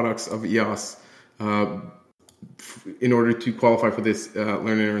lock products of EOS in order to qualify for this Learn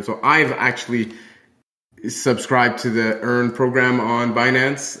and Earn. So I've actually subscribed to the Earn program on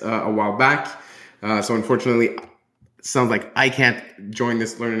Binance a while back. So unfortunately, it sounds like I can't join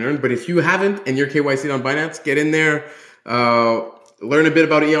this Learn and Earn. But if you haven't and you're KYC'd on Binance, get in there, learn a bit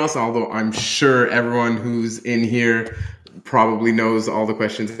about EOS, although I'm sure everyone who's in here probably knows all the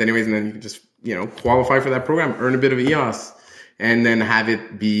questions anyways, and then you can just, qualify for that program, earn a bit of EOS, and then have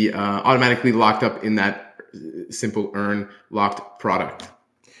it be automatically locked up in that simple earn locked product.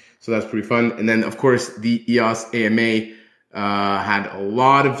 So that's pretty fun. And then of course the EOS AMA had a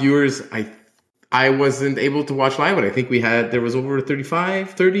lot of viewers. I wasn't able to watch live, but I think there was over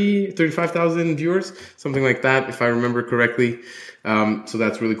 35,000 viewers, something like that, if I remember correctly. So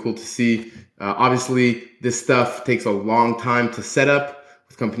that's really cool to see. Obviously this stuff takes a long time to set up.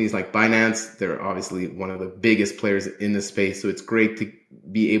 With companies like Binance, they're obviously one of the biggest players in this space. So it's great to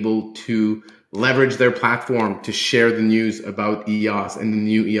be able to leverage their platform to share the news about EOS and the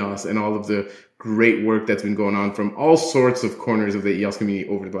new EOS and all of the great work that's been going on from all sorts of corners of the EOS community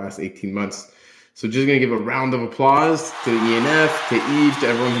over the last 18 months. So just going to give a round of applause to ENF, to Eve, to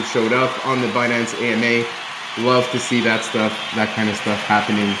everyone who showed up on the Binance AMA. Love to see that kind of stuff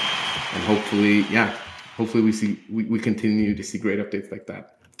happening. And hopefully we continue to see great updates like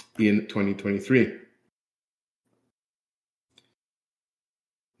that in 2023.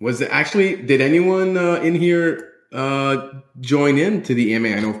 Did anyone in here join in to the AMA?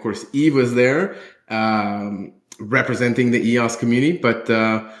 I know, of course, Eve was there representing the EOS community, but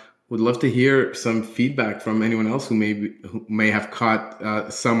would love to hear some feedback from anyone else who may have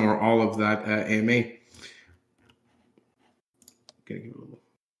caught some or all of that AMA. Gonna give a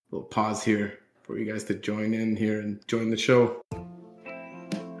little pause here for you guys to join in here and join the show.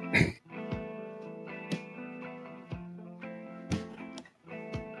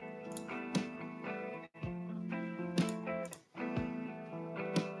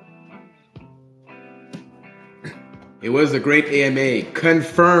 It was a great AMA,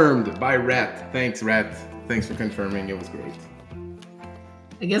 confirmed by Rhett. Thanks, Rhett. Thanks for confirming. It was great.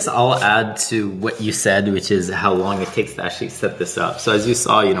 I guess I'll add to what you said, which is how long it takes to actually set this up. So as you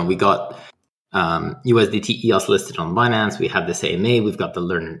saw, we got USDT EOS listed on Binance. We have this AMA. We've got the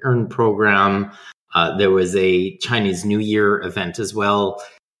Learn and Earn program. There was a Chinese New Year event as well.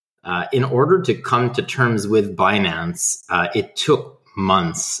 In order to come to terms with Binance, it took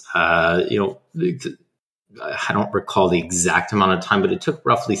months. I don't recall the exact amount of time, but it took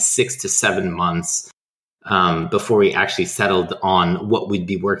roughly 6 to 7 months before we actually settled on what we'd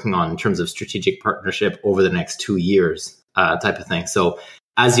be working on in terms of strategic partnership over the next 2 years type of thing. So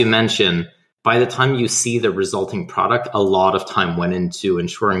as you mentioned, by the time you see the resulting product, a lot of time went into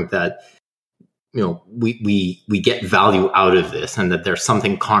ensuring that we get value out of this and that there's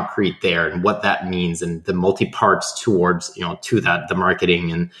something concrete there and what that means and the multi-parts towards, to that, the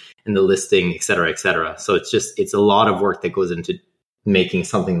marketing and the listing, et cetera, et cetera. So it's a lot of work that goes into making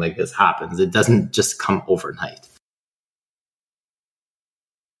something like this happen. It doesn't just come overnight.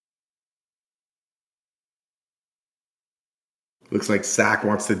 Looks like Zach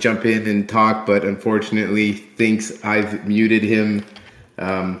wants to jump in and talk, but unfortunately thinks I've muted him.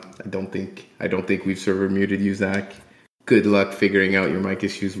 I don't think we've server muted you, Zach. Good luck figuring out your mic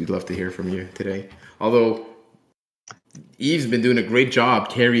issues. We'd love to hear from you today. Although Eve's been doing a great job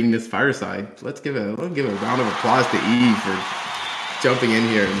carrying this fireside. Let's give a round of applause to Eve for jumping in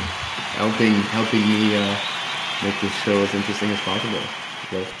here and helping me make this show as interesting as possible.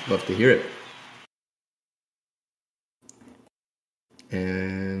 Love to hear it.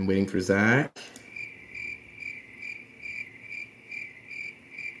 And waiting for Zach.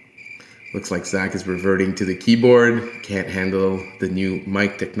 Looks like Zach is reverting to the keyboard. Can't handle the new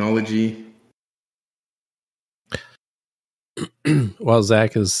mic technology. While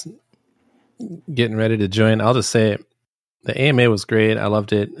Zach is getting ready to join, I'll just say the AMA was great. I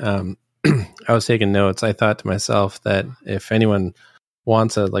loved it. I was taking notes. I thought to myself that if anyone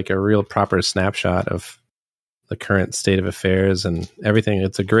wants a real proper snapshot of the current state of affairs and everything,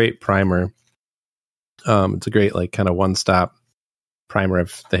 it's a great primer. It's a great kind of one-stop primer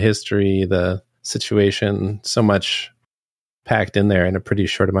of the history, the situation, so much packed in there in a pretty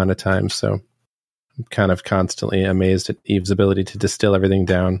short amount of time. So I'm kind of constantly amazed at Eve's ability to distill everything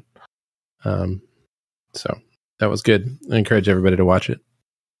down. So that was good. I encourage everybody to watch it.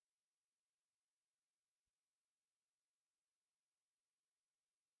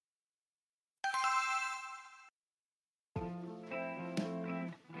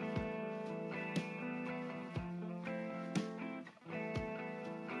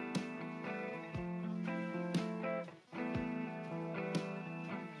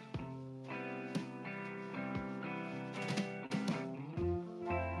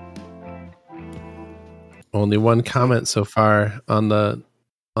 Only one comment so far on the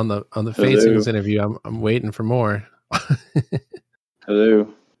Facings interview. I'm waiting for more.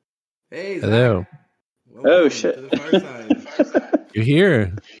 Hello. Hey, Zach. Hello. Welcome Oh shit. to the fireside. You're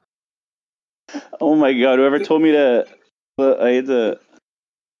here. Oh my god, whoever told me to I had to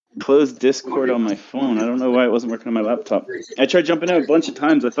close Discord on my phone. I don't know why it wasn't working on my laptop. I tried jumping out a bunch of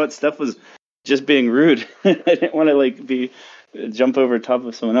times. I thought Steph was just being rude. I didn't want to jump over top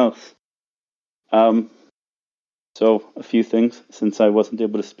of someone else. So a few things, since I wasn't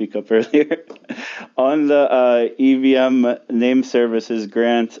able to speak up earlier. On the EVM name services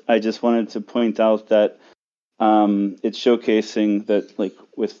grant, I just wanted to point out that it's showcasing that,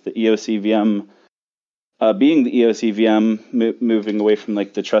 with the EOS EVM being the EOS EVM, moving away from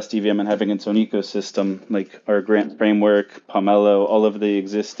the Trust EVM and having its own ecosystem, our grant framework, Pomelo, all of the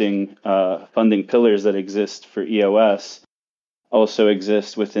existing funding pillars that exist for EOS also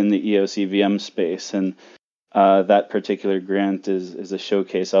exist within the EOS EVM space. And that particular grant is a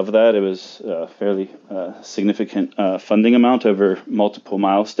showcase of that. It was a fairly significant funding amount over multiple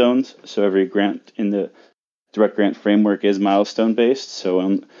milestones. So every grant in the direct grant framework is milestone based.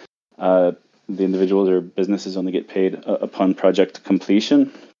 So the individuals or businesses only get paid upon project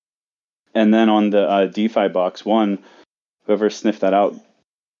completion. And then on the DeFi Box 1, whoever sniffed that out,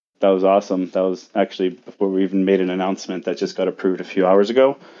 that was awesome. That was actually before we even made an announcement. That just got approved a few hours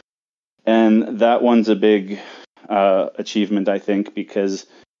ago. And that one's a big achievement, I think, because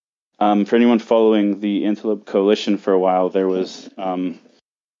for anyone following the Antelope Coalition for a while, there was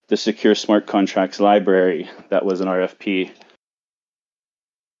the Secure Smart Contracts Library that was an RFP.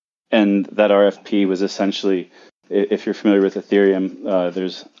 And that RFP was essentially, if you're familiar with Ethereum,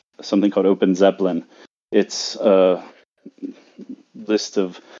 there's something called Open Zeppelin. It's a list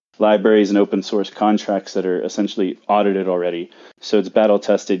of libraries and open source contracts that are essentially audited already. So it's battle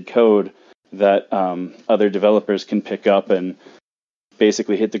tested code that other developers can pick up and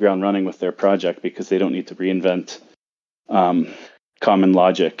basically hit the ground running with their project, because they don't need to reinvent common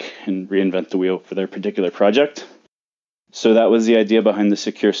logic and reinvent the wheel for their particular project. So that was the idea behind the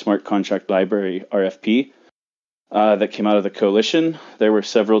Secure Smart Contract Library RFP that came out of the coalition. There were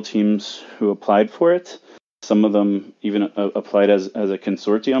several teams who applied for it. Some of them even applied as a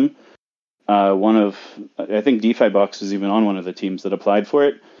consortium. I think DeFi Box was even on one of the teams that applied for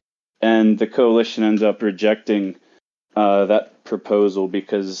it. And the coalition ended up rejecting that proposal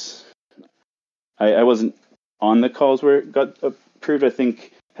because I wasn't on the calls where it got approved. I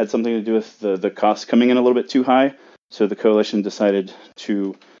think had something to do with the costs coming in a little bit too high. So the coalition decided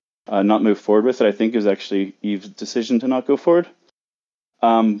to not move forward with it. I think it was actually Eve's decision to not go forward.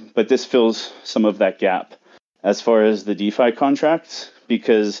 But this fills some of that gap as far as the DeFi contracts,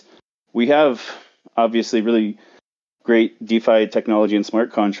 because we have obviously really great DeFi technology and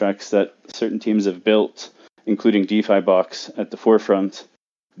smart contracts that certain teams have built, including DeFi Box at the forefront.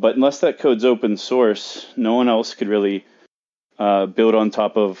 But unless that code's open source, no one else could really build on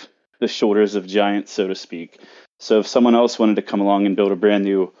top of the shoulders of giants, so to speak. So if someone else wanted to come along and build a brand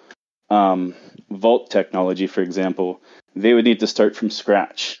new vault technology, for example, they would need to start from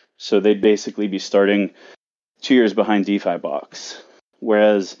scratch. So they'd basically be starting 2 years behind DeFi-Box.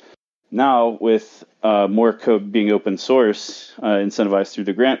 Whereas now, with more code being open source, incentivized through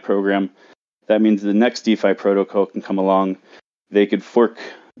the grant program, that means the next DeFi protocol can come along. They could fork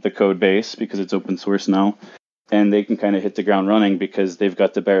the code base because it's open source now, and they can kind of hit the ground running because they've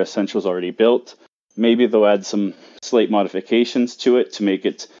got the bare essentials already built. Maybe they'll add some slight modifications to it to make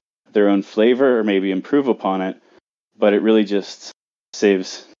it their own flavor or maybe improve upon it, but it really just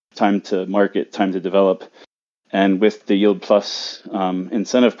saves time to market, time to develop. And with the Yield Plus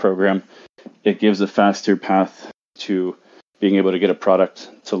incentive program, it gives a faster path to being able to get a product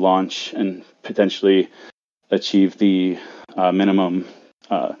to launch and potentially achieve the minimum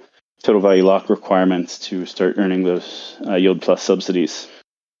total value lock requirements to start earning those Yield Plus subsidies.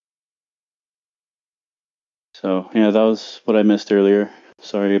 So yeah, that was what I missed earlier.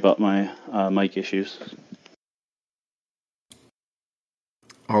 Sorry about my mic issues.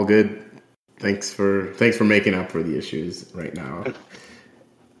 All good. Thanks for making up for the issues right now.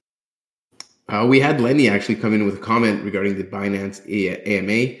 We had Lenny actually come in with a comment regarding the Binance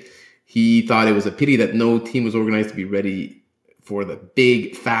AMA. He thought it was a pity that no team was organized to be ready for the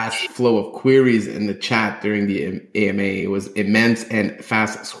big, fast flow of queries in the chat during the AMA. It was immense and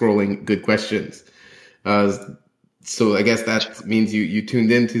fast scrolling good questions. So I guess that means you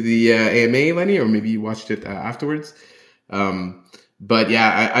tuned into the AMA, Lenny, or maybe you watched it afterwards. But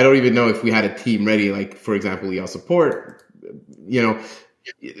yeah, I don't even know if we had a team ready, like, for example, EOS support. You know,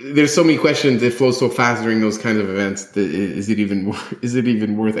 there's so many questions. It flows so fast during those kinds of events. Is it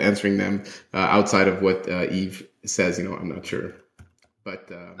even worth answering them outside of what Eve says? You know, I'm not sure.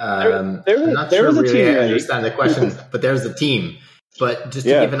 But I'm not sure really I understand the question, but there's a team. But just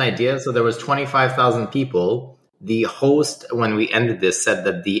to give an idea, so there was 25,000 people. The host, when we ended this, said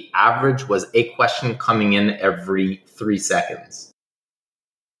that the average was a question coming in every 3 seconds.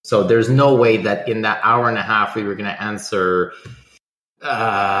 So there's no way that in that hour and a half we were going to answer,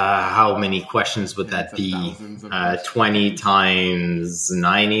 how many questions would that be? 20 times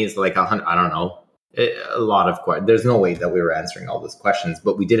 90 is like 100, I don't know. A lot of questions. There's no way that we were answering all those questions,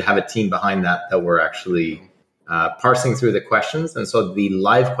 but we did have a team behind that were actually parsing through the questions. And so the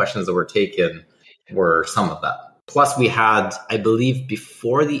live questions that were taken were some of that. Plus we had, I believe,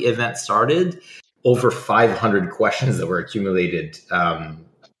 before the event started, over 500 questions that were accumulated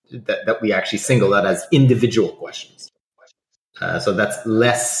that we actually singled out as individual questions. So that's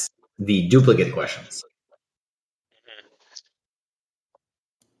less the duplicate questions.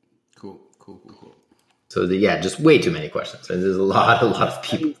 Cool. So just way too many questions. And there's a lot of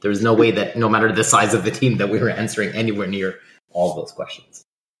people. There's no way that no matter the size of the team that we were answering anywhere near all those questions.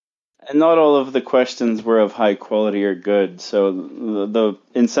 And not all of the questions were of high quality or good. So the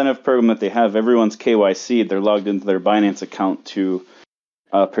incentive program that they have, everyone's KYC, they're logged into their Binance account to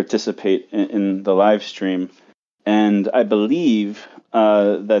participate in the live stream. And I believe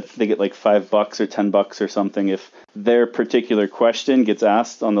that they get like $5 or $10 or something if their particular question gets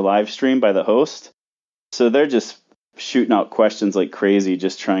asked on the live stream by the host. So they're just shooting out questions like crazy,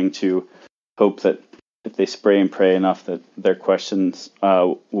 just trying to hope that if they spray and pray enough that their questions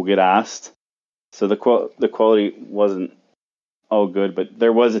will get asked. So the quality wasn't all good, but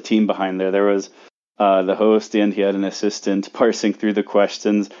there was a team behind there. There was the host, and he had an assistant parsing through the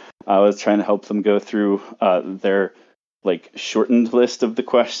questions. I was trying to help them go through their shortened list of the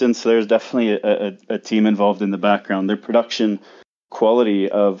questions. So there's definitely a team involved in the background. Their production quality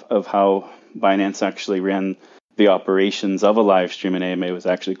of how Binance actually ran the operations of a live stream in AMA was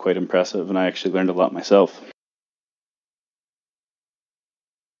actually quite impressive, and I actually learned a lot myself.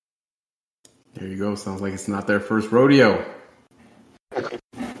 There you go. Sounds like it's not their first rodeo.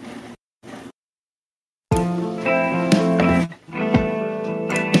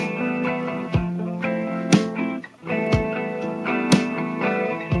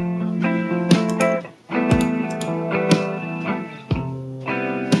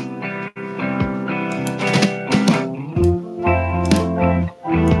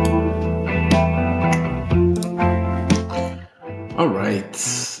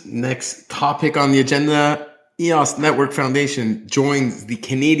 Next topic on the agenda, EOS Network Foundation joins the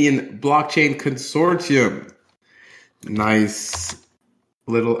Canadian Blockchain Consortium. Nice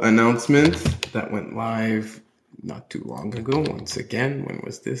little announcement that went live not too long ago. Once again, when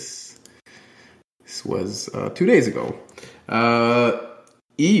was this? This was 2 days ago.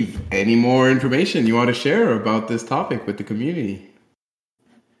 Eve, any more information you want to share about this topic with the community?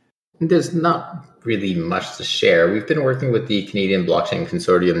 There's not really much to share. We've been working with the Canadian Blockchain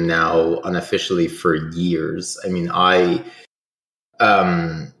Consortium now unofficially for years. I mean,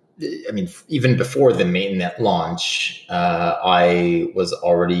 even before the mainnet launch, I was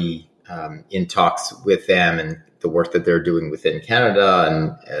already in talks with them and the work that they're doing within Canada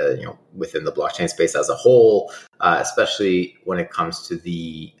and within the blockchain space as a whole, especially when it comes to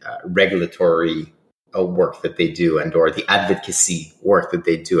the regulatory work that they do and or the advocacy work that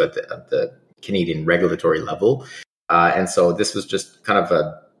they do at the Canadian regulatory level. And so this was just kind of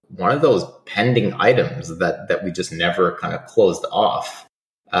one of those pending items that we just never kind of closed off.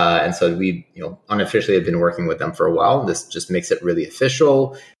 And so we, unofficially have been working with them for a while. This just makes it really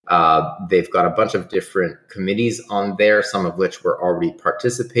official. They've got a bunch of different committees on there, some of which we're already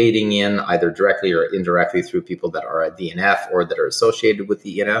participating in, either directly or indirectly through people that are at the ENF or that are associated with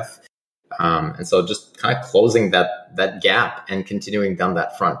the ENF. And so just kind of closing that gap and continuing down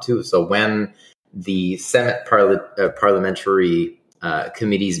that front too. So when the Senate parliamentary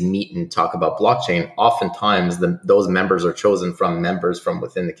committees meet and talk about blockchain, oftentimes those members are chosen from members from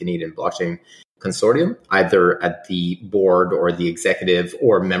within the Canadian Blockchain Consortium, either at the board or the executive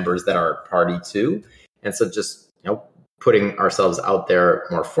or members that are party to. And so just, putting ourselves out there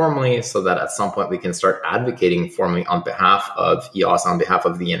more formally so that at some point we can start advocating formally on behalf of EOS, on behalf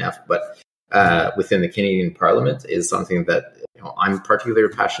of the ENF, but within the Canadian Parliament is something that I'm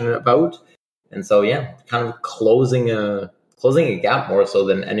particularly passionate about. And so, kind of closing a gap more so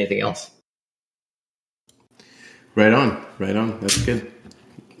than anything else. Right on. That's good.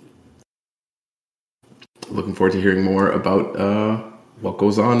 Looking forward to hearing more about what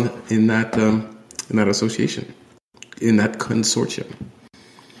goes on in that association, in that consortium.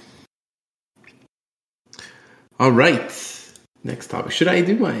 All right. Next topic. Should I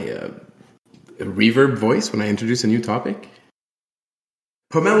do my reverb voice when I introduce a new topic?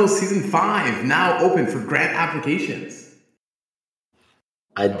 Pomelo Season 5 now open for grant applications.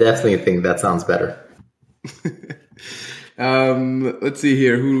 I definitely think that sounds better. Let's see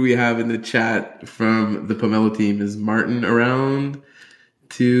here. Who do we have in the chat from the Pomelo team? Is Martin around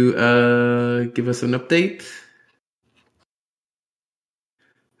to give us an update?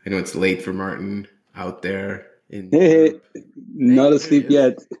 I know it's late for Martin out there. Not asleep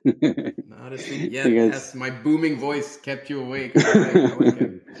yet. Not asleep yet. Yes, my booming voice kept you awake. I like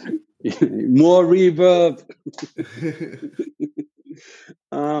it. More reverb.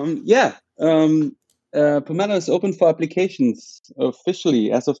 Pomelo is open for applications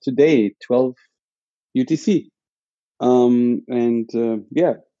officially as of today, 12 UTC.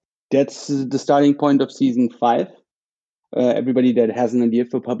 That's the starting point of Season 5. Everybody that has an idea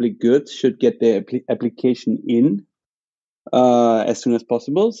for public goods should get their application in as soon as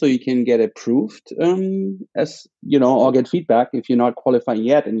possible, so you can get approved or get feedback. If you're not qualifying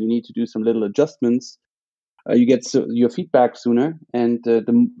yet and you need to do some little adjustments, you get your feedback sooner, and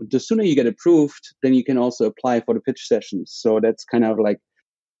the sooner you get approved, then you can also apply for the pitch sessions. So that's kind of like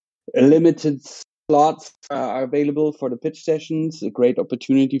a limited slots are available for the pitch sessions. A great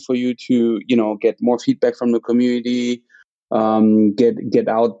opportunity for you to get more feedback from the community, get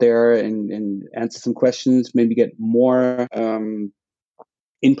out there and answer some questions, maybe get more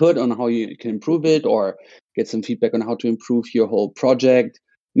input on how you can improve it, or get some feedback on how to improve your whole project.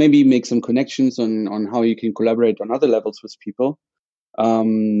 Maybe make some connections on how you can collaborate on other levels with people.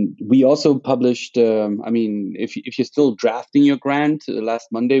 We also published, if you're still drafting your grant, last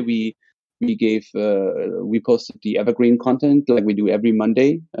Monday we posted the evergreen content like we do every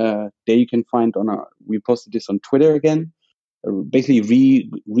Monday. There you can find we posted this on Twitter again, basically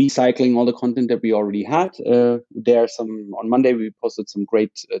recycling all the content that we already had. On Monday we posted some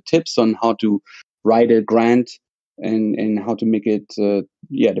great tips on how to write a grant and how to make it the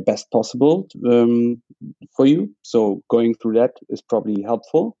best possible for you. So going through that is probably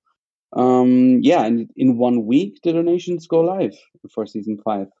helpful. And in 1 week the donations go live for Season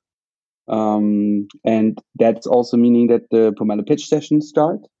 5. And that's also meaning that the Pomelo pitch sessions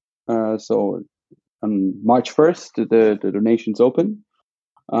start. So on March 1st, the donations open.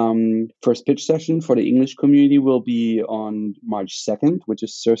 First pitch session for the English community will be on March 2nd, which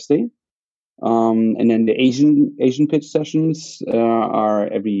is Thursday. And then the Asian pitch sessions are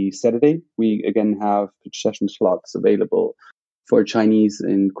every Saturday. We again have pitch session slots available for Chinese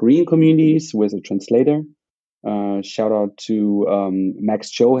and Korean communities with a translator. Shout out to Max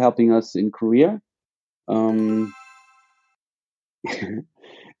Cho helping us in Korea.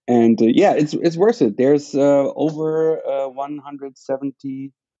 It's worth it. There's over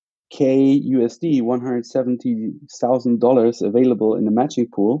 170K USD, $170,000 available in the matching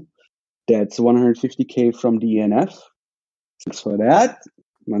pool. That's 150K from the ENF. Thanks for that.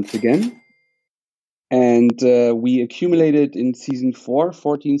 once again. And we accumulated in season 4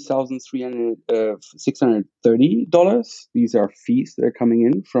 $14,630. These are fees that are coming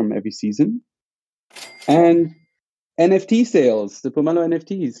in from every season. And NFT sales, the Pomelo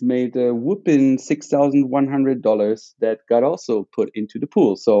NFTs made a whooping $6,100 that got also put into the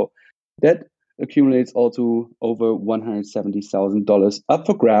pool. So that accumulates all to over $170,000 up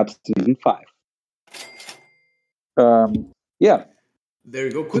for grabs in season 5. Yeah. There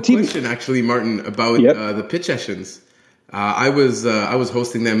you go. Quick question, actually, Martin, about the pitch sessions. I was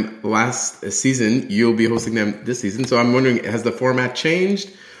hosting them last season. You'll be hosting them this season. So I'm wondering, has the format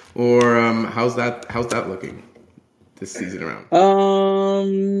changed, or how's that looking this season around?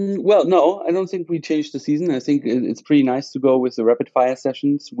 Well, no, I don't think we changed the season. I think it's pretty nice to go with the rapid fire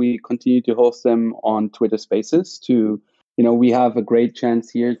sessions. We continue to host them on Twitter Spaces. We have a great chance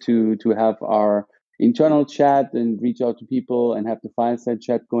here to have our internal chat and reach out to people and have the fireside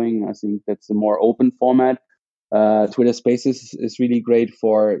chat going. I think that's a more open format. Twitter Spaces is really great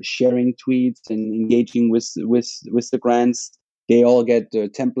for sharing tweets and engaging with the grants. They all get a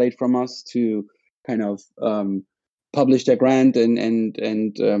template from us to kind of publish their grant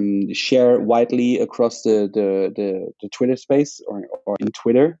and share widely across the Twitter space or in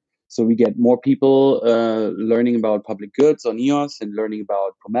Twitter. So we get more people learning about public goods on EOS and learning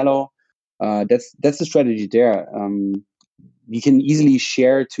about Pomelo. That's the strategy there. You can easily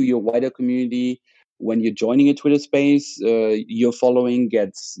share to your wider community when you're joining a Twitter space. Your following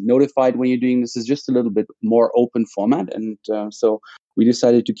gets notified when you're doing this. Is just a little bit more open format, and so we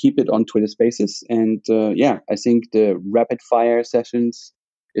decided to keep it on Twitter Spaces. And I think the rapid fire sessions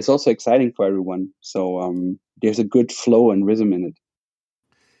is also exciting for everyone. So there's a good flow and rhythm in it.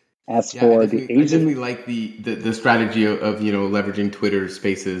 As for the agent, I definitely like the strategy of leveraging Twitter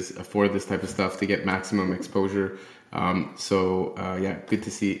Spaces for this type of stuff to get maximum exposure. Good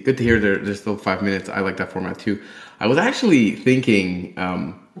to see. Good to hear there's still 5 minutes. I like that format too. I was actually thinking,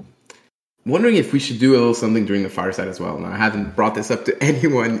 wondering if we should do a little something during the fireside as well. Now, I haven't brought this up to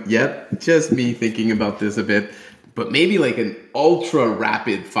anyone yet. Just me thinking about this a bit. But maybe like an ultra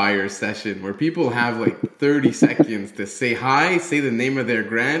rapid fire session where people have like 30 seconds to say hi, say the name of their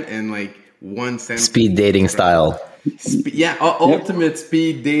grant, and like 1 sentence. Speed dating style. Ultimate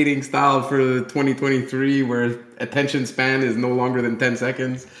speed dating style for 2023, where attention span is no longer than 10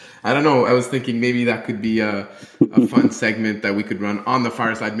 seconds. I don't know. I was thinking maybe that could be a fun segment that we could run on the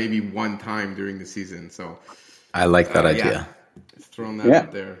fireside maybe one time during the season. So I like that idea. Just throwing that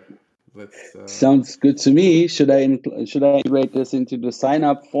out there. Sounds good to me. Should I integrate this into the sign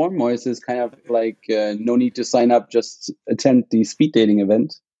up form, or is this kind of like no need to sign up, just attend the speed dating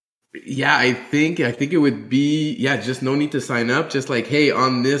event? Yeah, I think it would be just no need to sign up. Just like, hey,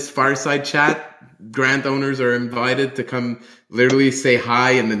 on this fireside chat, grant owners are invited to come literally say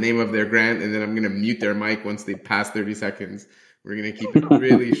hi and the name of their grant, and then I'm going to mute their mic once they pass 30 seconds. We're going to keep it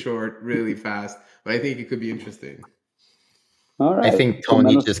really short, really fast, but I think it could be interesting. All right. I think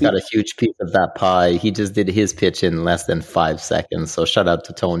Tony just got a huge piece of that pie. He just did his pitch in less than 5 seconds. So shout out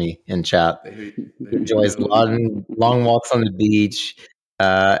to Tony in chat. Enjoys long walks on the beach,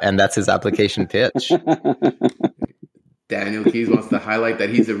 and that's his application pitch. Daniel Keys wants to highlight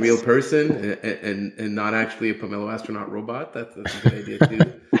that he's a real person and not actually a Pomelo astronaut robot. That's a good idea too.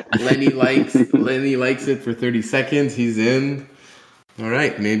 Lenny likes it for 30 seconds. He's in. All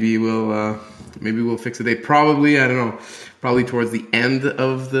right, maybe we'll fix a date. Probably, I don't know. Probably towards the end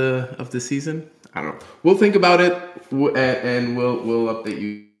of the season. I don't know. We'll think about it and we'll update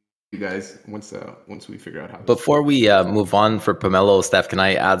you guys once we figure out how. Before we move on for Pomelo, Steph, can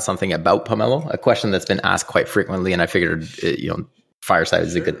I add something about Pomelo? A question that's been asked quite frequently, and I figured Fireside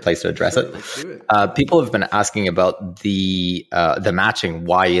is a good place to address it. Let's do it. People have been asking about the matching,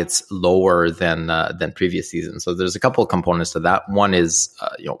 why it's lower than previous seasons. So there's a couple of components to that. One is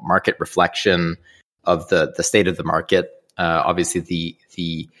market reflection of the state of the market. Obviously,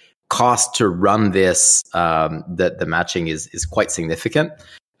 the cost to run this, the matching is quite significant.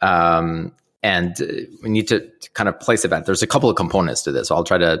 And we need to kind of place it back. There's a couple of components to this. So I'll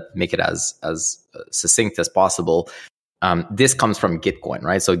try to make it as succinct as possible. This comes from Gitcoin,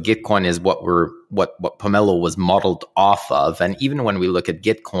 right? So Gitcoin is what Pomelo was modeled off of. And even when we look at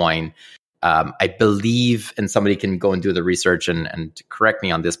Gitcoin, I believe, and somebody can go and do the research and correct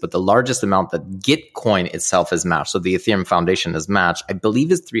me on this, but the largest amount that Gitcoin itself has matched, so the Ethereum Foundation has matched, I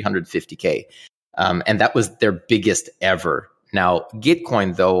believe is $350K. And that was their biggest ever Now,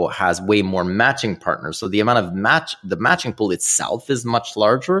 Gitcoin, though, has way more matching partners. So the amount of the matching pool itself is much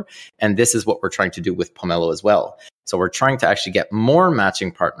larger. And this is what we're trying to do with Pomelo as well. So we're trying to actually get more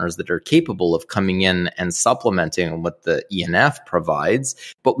matching partners that are capable of coming in and supplementing what the ENF provides.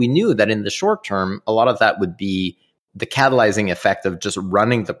 But we knew that in the short term, a lot of that would be the catalyzing effect of just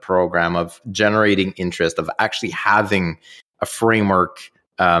running the program, of generating interest, of actually having a framework,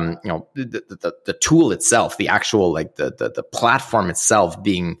 the tool itself, the actual, like the platform itself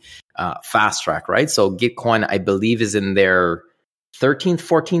being fast track, right? So Gitcoin, I believe, is in their 13th,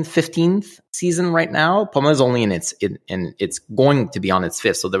 14th, 15th season right now. Pomelo is only in it's going to be on its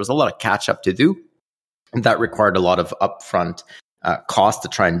 5th. So there was a lot of catch up to do. And that required a lot of upfront cost to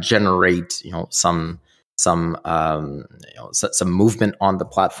try and generate, some movement on the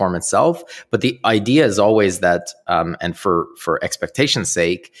platform itself. But the idea is always that, and for expectation's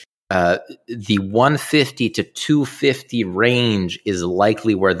sake, the 150 to 250 range is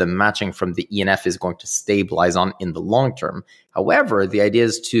likely where the matching from the ENF is going to stabilize on in the long term. However, the idea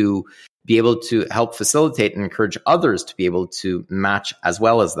is to be able to help facilitate and encourage others to be able to match as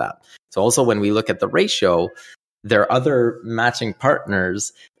well as that. So also when we look at the ratio, there are other matching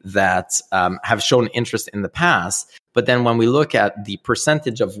partners that have shown interest in the past. But then when we look at the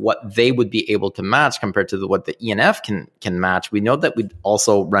percentage of what they would be able to match compared to what the ENF can match, we know that we'd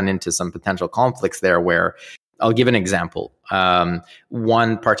also run into some potential conflicts there where, I'll give an example.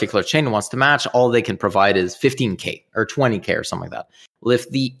 One particular chain wants to match, all they can provide is 15K or 20K or something like that. Well, if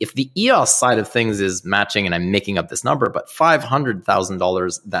the EOS side of things is matching, and I'm making up this number, but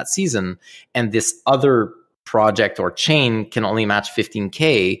 $500,000 that season, and this other project or chain can only match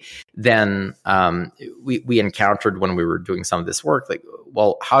 15K, then we encountered when we were doing some of this work, like,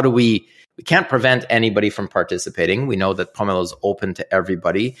 well, how do we can't prevent anybody from participating. We know that Pomelo is open to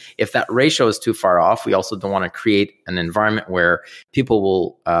everybody. If that ratio is too far off, we also don't want to create an environment where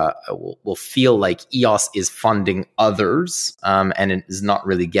people will feel like EOS is funding others, and it is not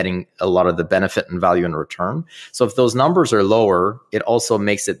really getting a lot of the benefit and value in return. So if those numbers are lower, it also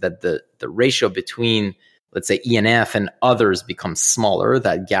makes it that the ratio between, let's say, ENF and others becomes smaller.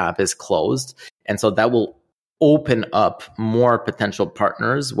 That gap is closed. And so that will open up more potential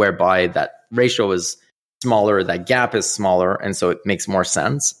partners whereby that ratio is smaller, that gap is smaller, and so it makes more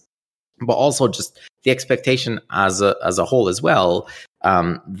sense. But also just the expectation as a whole as well,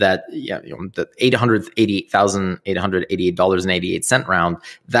 that the $888,888.88 round,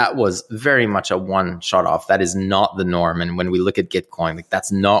 that was very much a one shot off. That is not the norm. And when we look at Gitcoin, like,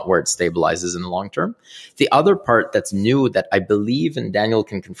 that's not where it stabilizes in the long term. The other part that's new that I believe, and Daniel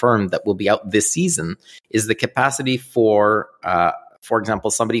can confirm, that will be out this season is the capacity for example,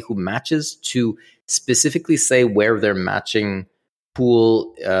 somebody who matches to specifically say where their matching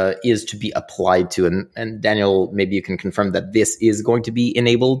pool is to be applied to. And Daniel, maybe you can confirm that this is going to be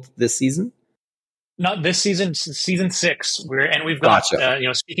enabled this season? Not this season, season 6. We've got,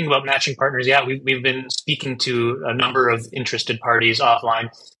 Gotcha. Speaking about matching partners, we've been speaking to a number of interested parties offline.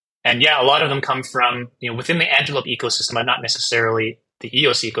 And a lot of them come from, within the Antelope ecosystem, but not necessarily the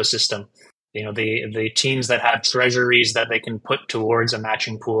EOS ecosystem. The teams that have treasuries that they can put towards a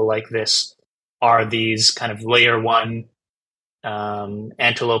matching pool like this are these kind of layer one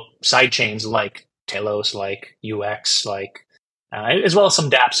Antelope sidechains like Telos, like UX, as well as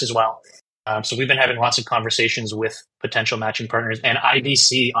some dApps as well. So we've been having lots of conversations with potential matching partners, and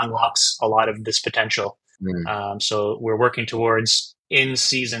IBC unlocks a lot of this potential. So we're working towards, in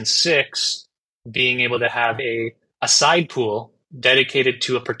season 6, being able to have a side pool dedicated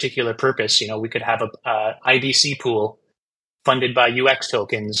to a particular purpose. We could have a IBC pool funded by UX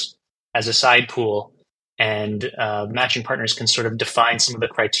tokens as a side pool. And matching partners can sort of define some of the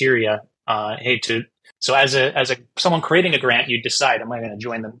criteria. So as someone creating a grant, you decide, am I going to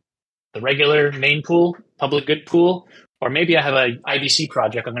join the regular main pool, public good pool, or maybe I have a IBC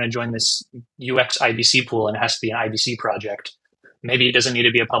project. I'm going to join this UX IBC pool, and it has to be an IBC project. Maybe it doesn't need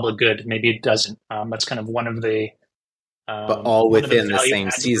to be a public good. Maybe it doesn't. That's kind of one of the. But all within the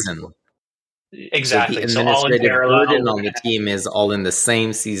same season. Exactly. So the administrative burden on the team is all in the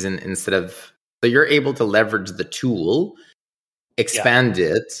same season instead of. So you're able to leverage the tool, expand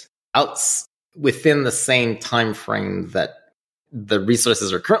it out within the same time frame that the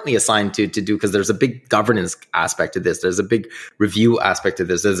resources are currently assigned to do, because there's a big governance aspect to this. There's a big review aspect to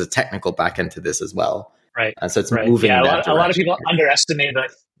this. There's a technical backend to this as well. Right. And so it's moving. A lot of people underestimate that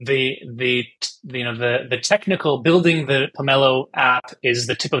the technical building the Pomelo app is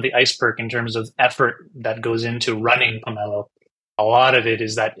the tip of the iceberg in terms of effort that goes into running Pomelo. A lot of it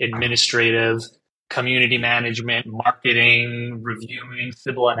is that administrative, community management, marketing, reviewing,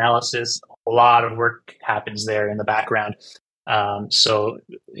 Sybil analysis. A lot of work happens there in the background. So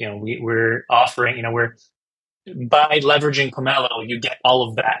we're offering, we're by leveraging Pomelo, you get all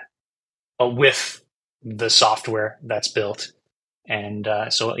of that with the software that's built. And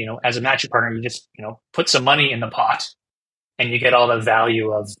so as a matching partner, you just put some money in the pot, and you get all the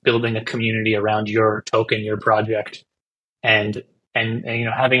value of building a community around your token, your project, and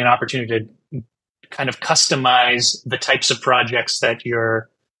having an opportunity to kind of customize the types of projects that you're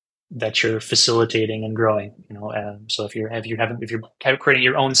facilitating and growing. So if you're creating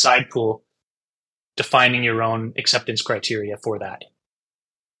your own side pool, defining your own acceptance criteria for that.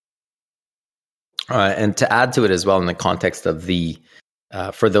 And to add to it as well, in the context of the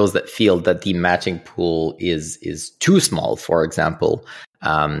for those that feel that the matching pool is too small, for example,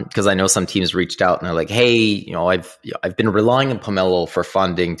 because I know some teams reached out and they're like, "Hey, I've been relying on Pomelo for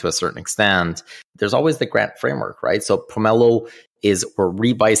funding to a certain extent." There's always the grant framework, right? So Pomelo we're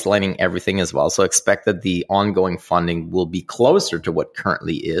rebaselining everything as well. So expect that the ongoing funding will be closer to what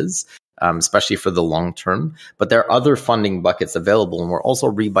currently is, especially for the long term. But there are other funding buckets available, and we're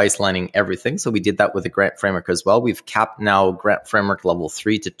also rebaselining everything. So we did that with the grant framework as well. We've capped now grant framework level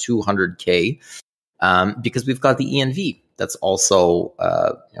 3 to 200K because we've got the ENV that's also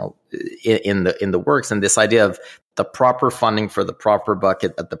in the works. And this idea of the proper funding for the proper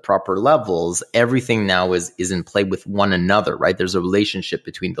bucket at the proper levels, everything now is in play with one another, right? There's a relationship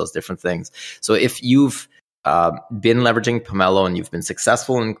between those different things. So if you've been leveraging Pomelo and you've been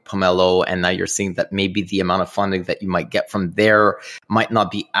successful in Pomelo, and now you're seeing that maybe the amount of funding that you might get from there might not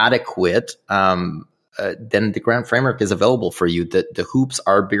be adequate, then the grant framework is available for you. The hoops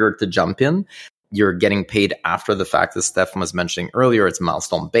are bigger to jump in. You're getting paid after the fact, as Stefan was mentioning earlier. It's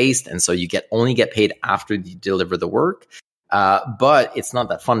milestone based, and so you only get paid after you deliver the work. But it's not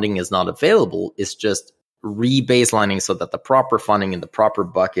that funding is not available. It's just rebaselining so that the proper funding in the proper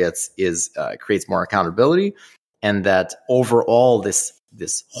buckets creates more accountability, and that overall this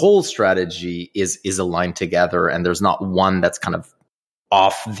whole strategy is aligned together, and there's not one that's kind of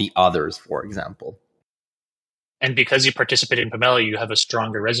off the others, for example. And because you participated in Pomelo, you have a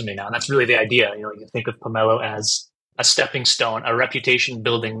stronger resume now. And that's really the idea. You think of Pomelo as a stepping stone, a reputation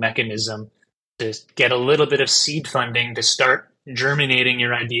building mechanism to get a little bit of seed funding to start germinating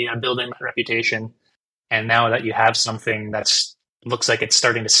your idea, building that reputation. And now that you have something that's looks like it's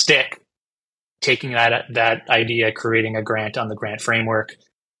starting to stick, taking that idea, creating a grant on the grant framework.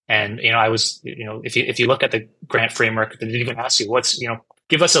 And if you look at the grant framework, they didn't even ask you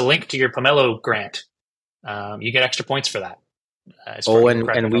give us a link to your Pomelo grant. You get extra points for that.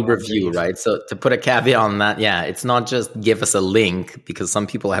 And we review, right? So to put a caveat on that, it's not just give us a link, because some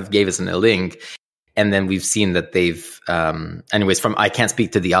people have gave us a link, and then we've seen that they've, I can't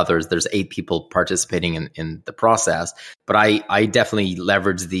speak to the others. There's 8 people participating in the process, but I definitely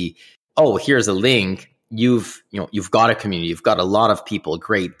leverage here's a link. You've got a community, you've got a lot of people.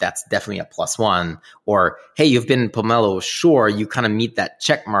 Great. That's definitely a +1. Or, hey, you've been in Pomelo. Sure. You kind of meet that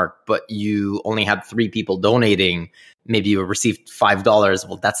check mark, but you only had 3 people donating. Maybe you received $5.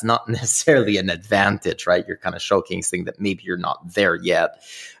 Well, that's not necessarily an advantage, right? You're kind of showcasing that maybe you're not there yet.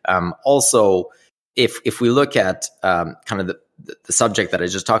 Also, if we look at kind of the subject that I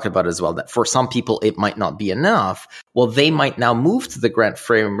just talked about as well, that for some people it might not be enough. Well, they might now move to the grant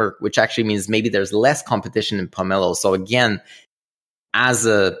framework, which actually means maybe there's less competition in Pomelo. So again, as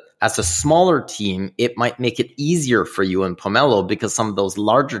a smaller team, it might make it easier for you in Pomelo, because some of those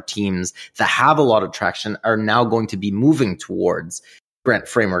larger teams that have a lot of traction are now going to be moving towards grant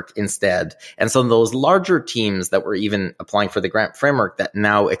framework instead. And some of those larger teams that were even applying for the grant framework that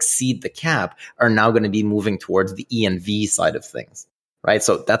now exceed the cap are now going to be moving towards the ENV side of things, right?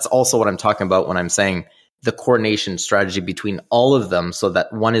 So that's also what I'm talking about when I'm saying the coordination strategy between all of them, so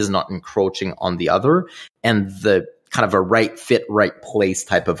that one is not encroaching on the other, and the kind of a right fit, right place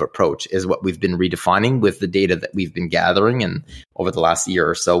type of approach is what we've been redefining with the data that we've been gathering and over the last year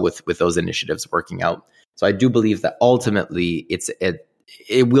or so with those initiatives working out. So I do believe that ultimately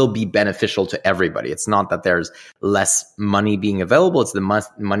it will be beneficial to everybody. It's not that there's less money being available. It's the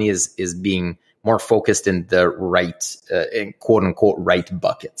money is being more focused in the right, in quote unquote, right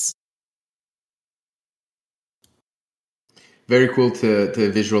buckets. Very cool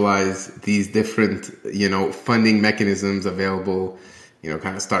to visualize these different, funding mechanisms available,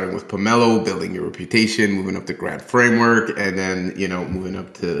 kind of starting with Pomelo, building your reputation, moving up to grant framework, and then, moving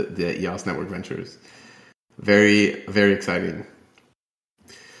up to the EOS Network Ventures. Very, very exciting.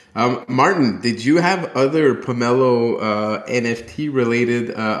 Martin, did you have other Pomelo NFT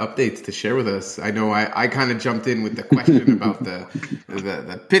related updates to share with us? I know I kind of jumped in with the question about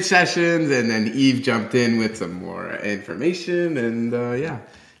the pitch sessions, and then Eve jumped in with some more information, and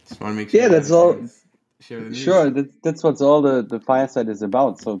just want to make sure. Yeah, that's all. share the news. Sure, that's what all the Fireside is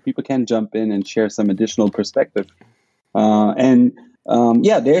about. So people can jump in and share some additional perspective. There's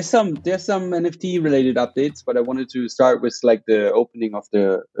some NFT related updates, but I wanted to start with like the opening of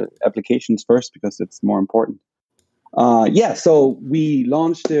the applications first because it's more important. So we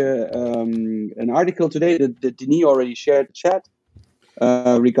launched an article today that Denis already shared the chat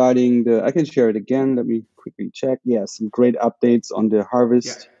regarding I can share it again. Let me quickly check. Yeah, some great updates on the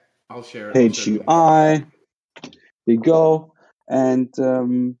Harvest I'll share it. page UI. There you go. And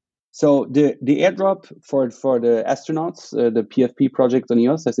so the airdrop for the astronauts, the PFP project on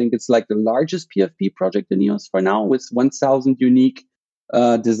EOS, I think it's like the largest PFP project in EOS for now with 1,000 unique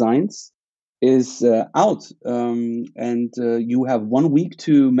designs, is out. And you have 1 week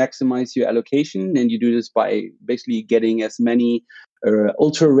to maximize your allocation. And you do this by basically getting as many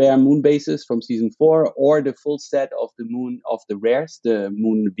ultra rare moon bases from season 4 or the full set of the rares, the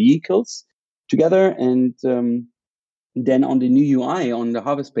moon vehicles together. And then on the new UI on the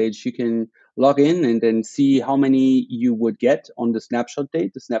Harvest page, you can log in and then see how many you would get on the snapshot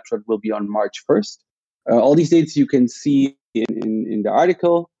date. The snapshot will be on March 1st. All these dates you can see in the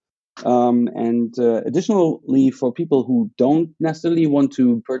article. Additionally, for people who don't necessarily want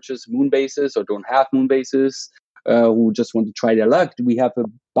to purchase moon bases or don't have moon bases, who just want to try their luck, we have a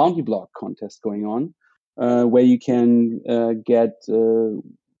bounty block contest going on where you can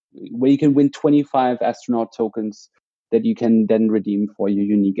win 25 astronaut tokens that you can then redeem for your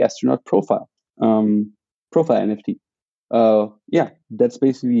unique astronaut profile NFT. That's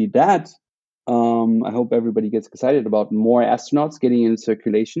basically that. I hope everybody gets excited about more astronauts getting in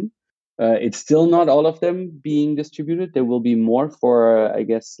circulation. It's still not all of them being distributed. There will be more for, I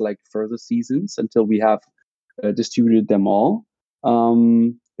guess, like further seasons until we have distributed them all.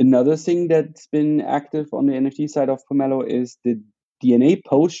 Another thing that's been active on the NFT side of Pomelo is the DNA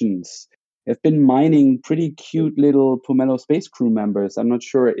potions. Have been mining pretty cute little Pomelo space crew members. I'm not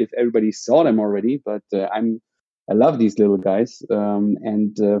sure if everybody saw them already, but I love these little guys.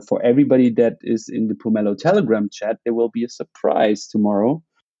 For everybody that is in the Pomelo Telegram chat, there will be a surprise tomorrow,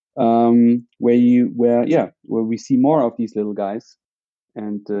 where we see more of these little guys.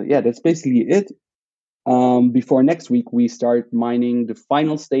 And that's basically it. Before next week, we start mining the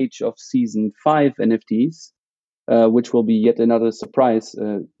final stage of season 5 NFTs. Which will be yet another surprise.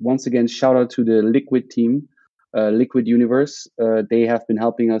 Once again, shout out to the Liquid team, Liquid Universe. They have been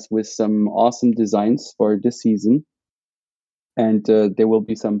helping us with some awesome designs for this season. And there will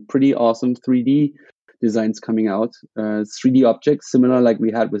be some pretty awesome 3D designs coming out. 3D objects, similar like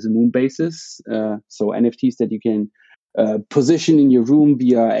we had with moon bases. So NFTs that you can position in your room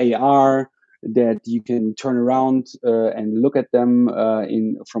via AR, that you can turn around and look at them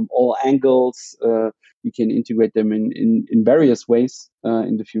from all angles. You can integrate them in various ways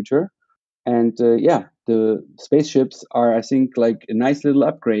in the future. And the spaceships are, I think, like a nice little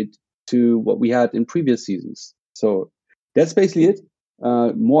upgrade to what we had in previous seasons. So that's basically it.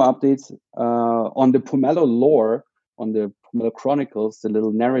 More updates on the Pomelo lore, on the Pomelo Chronicles, the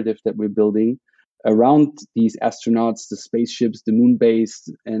little narrative that we're building around these astronauts, the spaceships, the moon base,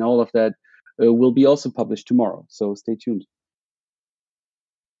 and all of that will be also published tomorrow. So stay tuned.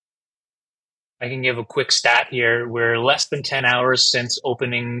 I can give a quick stat here. We're less than 10 hours since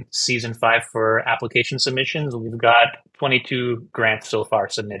opening season 5 for application submissions. We've got 22 grants so far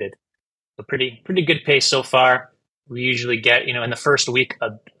submitted. So pretty good pace so far. We usually get, in the first week,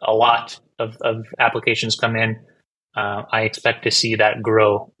 a lot of applications come in. I expect to see that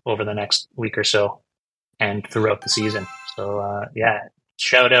grow over the next week or so and throughout the season. So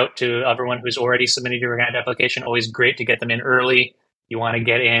shout out to everyone who's already submitted your grant application. Always great to get them in early. You want to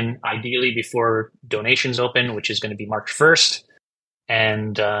get in ideally before donations open, which is going to be March 1st.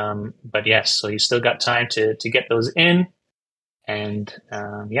 And but yes, so you still got time to get those in. And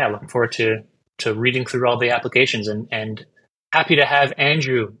looking forward to reading through all the applications and happy to have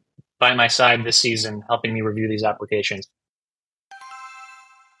Andrew by my side this season helping me review these applications.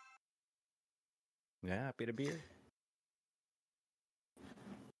 Yeah, happy to be here.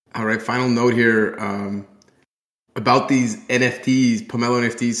 All right, final note here about these NFTs, Pomelo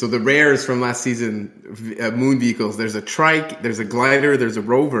NFTs. So the rares from last season, moon vehicles, there's a trike, there's a glider, there's a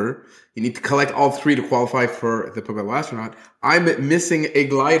rover. You need to collect all 3 to qualify for the Pomelo astronaut. I'm missing a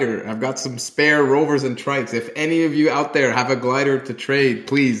glider. I've got some spare rovers and trikes. If any of you out there have a glider to trade,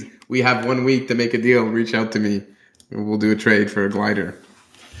 please, we have 1 week to make a deal. Reach out to me. We'll do a trade for a glider.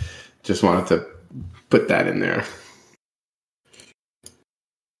 Just wanted to put that in there.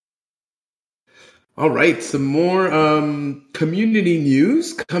 All right, some more community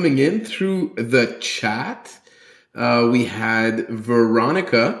news coming in through the chat. We had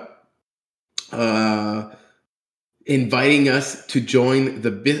Veronica inviting us to join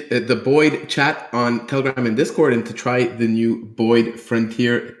the Boyd chat on Telegram and Discord and to try the new Boyd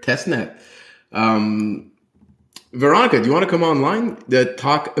Frontier testnet. Veronica, do you want to come online to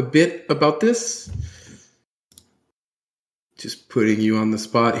talk a bit about this? Just putting you on the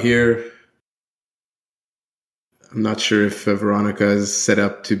spot here. I'm not sure if Veronica is set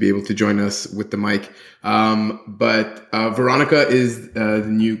up to be able to join us with the mic. But Veronica is the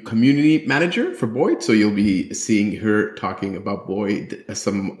new community manager for Boyd. So you'll be seeing her talking about Boyd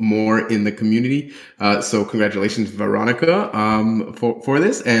some more in the community. So congratulations, Veronica, for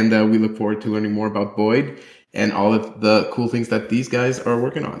this. And we look forward to learning more about Boyd and all of the cool things that these guys are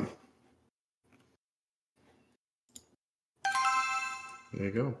working on. There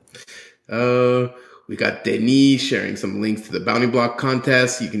you go. We got Denis sharing some links to the Bounty Block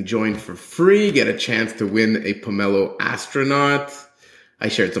contest. You can join for free, get a chance to win a Pomelo astronaut. I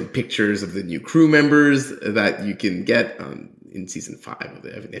shared some pictures of the new crew members that you can get in season 5 of the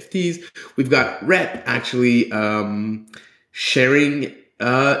NFTs. We've got Rhett actually sharing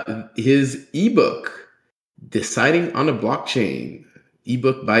his ebook, Deciding on a Blockchain,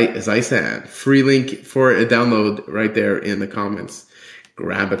 ebook by Zaisan. Free link for a download right there in the comments.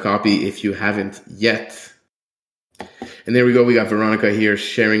 Grab a copy if you haven't yet. And there we go. We got Veronica here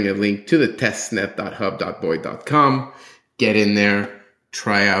sharing a link to the testnet.hub.boyd.com. Get in there,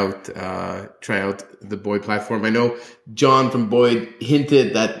 try out the Boyd platform. I know John from Boyd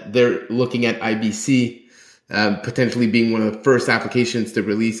hinted that they're looking at IBC, potentially being one of the first applications to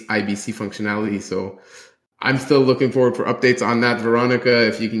release IBC functionality. So I'm still looking forward for updates on that, Veronica.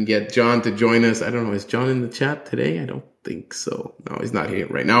 If you can get John to join us. I don't know, is John in the chat today? I don't think so. No, he's not here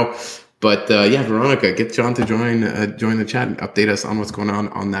right now. But yeah, Veronica, get John to join the chat and update us on what's going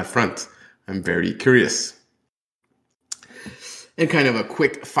on that front. I'm very curious. And kind of a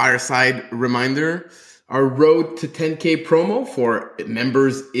quick fireside reminder, our Road to 10K promo for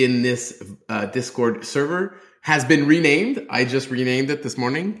members in this Discord server has been renamed. I just renamed it this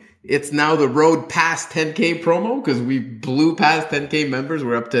morning. It's now the Road Past 10K promo because we blew past 10K members.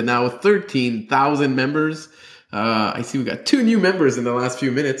 We're up to now 13,000 members. I see we got 2 new members in the last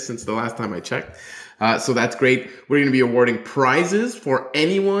few minutes since the last time I checked. So that's great. We're going to be awarding prizes for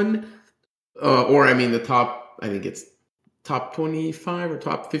anyone, the top, I think it's top 25 or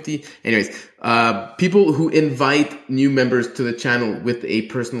top 50. Anyways, people who invite new members to the channel with a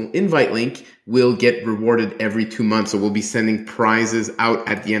personal invite link will get rewarded every 2 months. So we'll be sending prizes out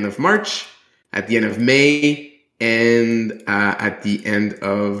at the end of March, at the end of May, and at the end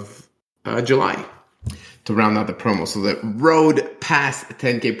of July to round out the promo. So the Road Past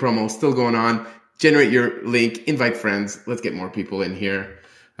 10K promo is still going on. Generate your link, invite friends. Let's get more people in here.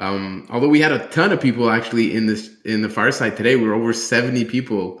 Although we had a ton of people actually in the Fireside today. We were over 70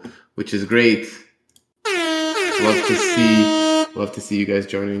 people, which is great. Love to see you guys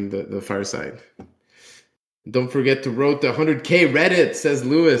joining the Fireside. Don't forget to road to 100K Reddit, says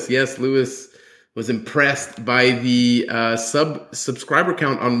Lewis. Yes, Lewis was impressed by the subscriber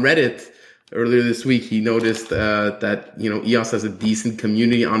count on Reddit. Earlier this week, he noticed that EOS has a decent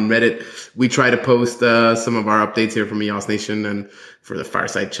community on Reddit. We try to post some of our updates here from EOS Nation and for the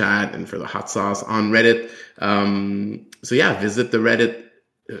Fireside Chat and for the Hot Sauce on Reddit. So yeah, visit the Reddit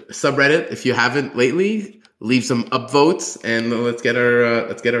subreddit if you haven't lately. Leave some upvotes and let's get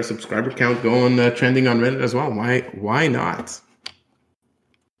our subscriber count going, trending on Reddit as well. Why not?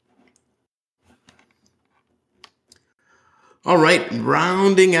 All right,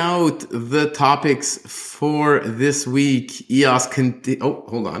 rounding out the topics for this week, EOS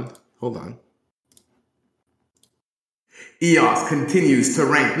hold on. EOS continues to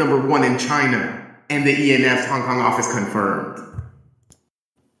rank number 1 in China, and the ENF's Hong Kong office confirmed.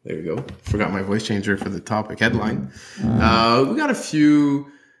 There you go. Forgot my voice changer for the topic headline. We got a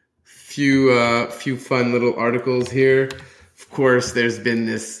few fun little articles here. Of course, there's been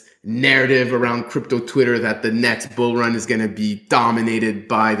this narrative around crypto Twitter that the next bull run is going to be dominated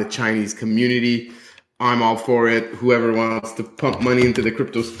by the Chinese community. I'm all for it. Whoever wants to pump money into the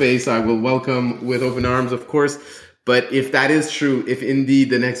crypto space, I will welcome with open arms, of course. But if that is true, if indeed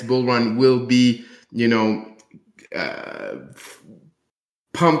the next bull run will be,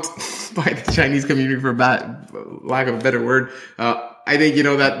 pumped by the Chinese community, for lack of a better word, I think,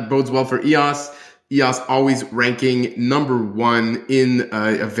 that bodes well for EOS. EOS always ranking number 1 in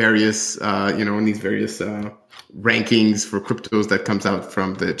various, in these various rankings for cryptos that comes out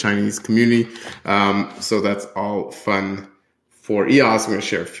from the Chinese community. So that's all fun for EOS. I'm going to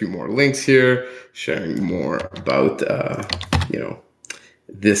share a few more links here, sharing more about,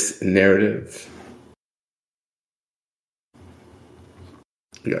 this narrative.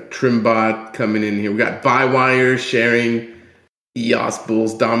 We got Trimbot coming in here. We got Buywire sharing EOS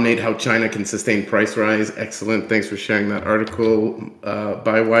bulls dominate how China can sustain price rise. Excellent. Thanks for sharing that article,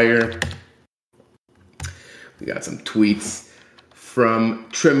 Buywire. We got some tweets from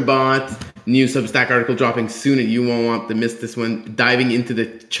Trimbot. New Substack article dropping soon, and you won't want to miss this one. Diving into the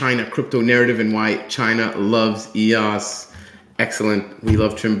China crypto narrative and why China loves EOS. Excellent. We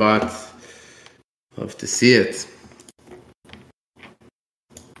love Trimbot. Love to see it.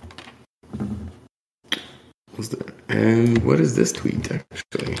 And what is this tweet,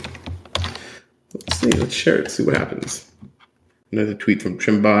 actually? Let's see. Let's share it. See what happens. Another tweet from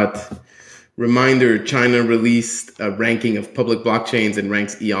Trimbot. Reminder, China released a ranking of public blockchains and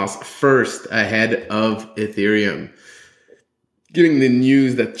ranks EOS first ahead of Ethereum. Given the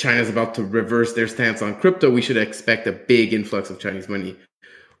news that China is about to reverse their stance on crypto, we should expect a big influx of Chinese money.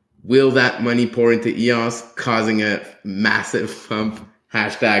 Will that money pour into EOS, causing a massive pump?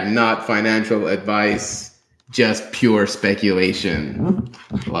 Hashtag not financial advice, just pure speculation.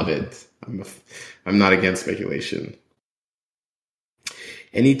 Love it. I'm not against speculation.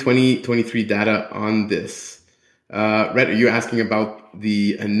 Any 2023 data on this? Rhett, are you asking about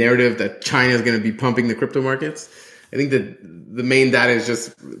the narrative that China is going to be pumping the crypto markets? I think that the main data is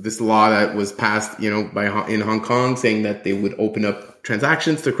just this law that was passed, in Hong Kong, saying that they would open up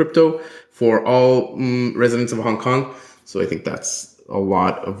transactions to crypto for all residents of Hong Kong. So I think that's a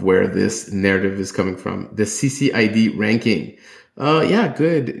lot of where this narrative is coming from. The CCID ranking.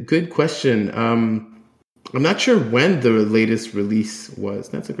 Good question. I'm not sure when the latest release was.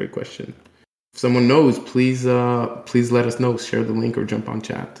 That's a great question. If someone knows, please let us know. Share the link or jump on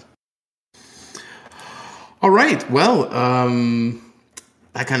chat. All right. Well,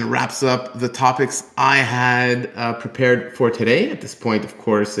 that kind of wraps up the topics I had prepared for today. At this point, of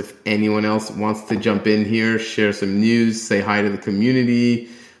course, if anyone else wants to jump in here, share some news, say hi to the community,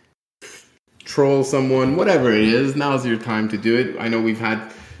 troll someone, whatever it is, now's your time to do it. I know we've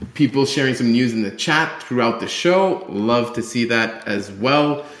had people sharing some news in the chat throughout the show. Love to see that as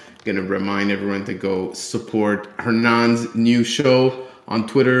well. Going to remind everyone to go support Hernan's new show on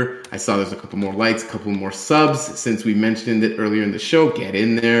Twitter. I saw there's a couple more likes, a couple more subs since we mentioned it earlier in the show. Get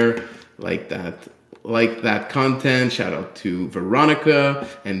in there, like that content. Shout out to Veronica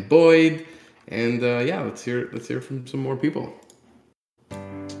and Boyd, and let's hear from some more people.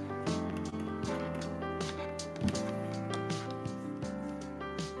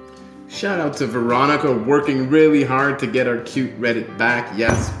 Shout out to Veronica, working really hard to get our cute Reddit back.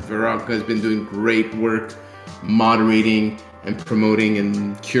 Yes, Veronica has been doing great work moderating and promoting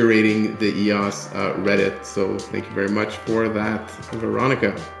and curating the EOS Reddit. So thank you very much for that,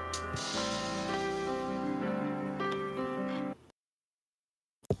 Veronica.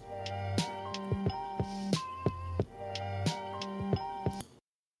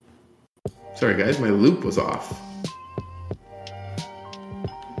 Sorry guys, my loop was off.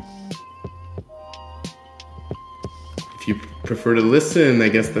 If you prefer to listen, I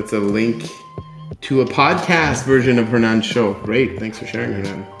guess that's a link to a podcast version of Hernan's show. Great, thanks for sharing,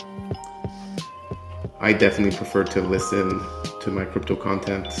 Hernan. I definitely prefer to listen to my crypto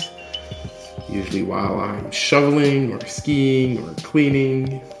content, usually while I'm shoveling or skiing or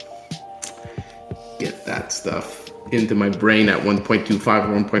cleaning. Get that stuff into my brain at 1.25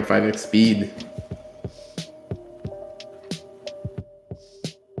 or 1.5x speed.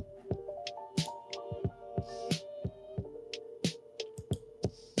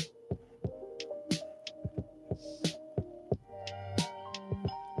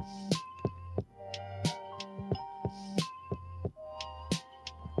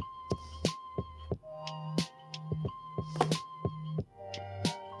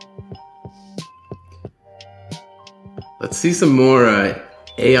 Let's see some more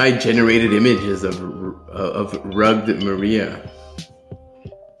AI-generated images of rugged Maria.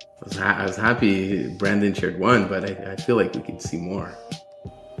 I was happy Brandon shared one, but I feel like we could see more.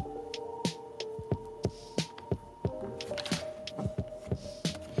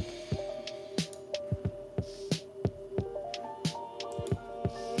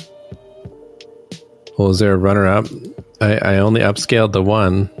 Well, is there a runner-up? I only upscaled the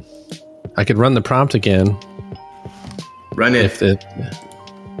one. I could run the prompt again. Run it.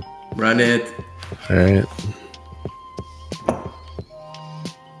 Run it. All right.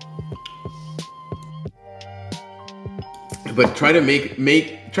 But try to make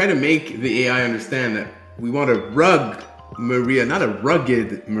the AI understand that we want a rugged Maria, not a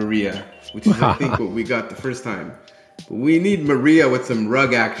rugged Maria, which is I think what we got the first time. But we need Maria with some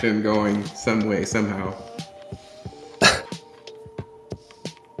rug action going some way, somehow.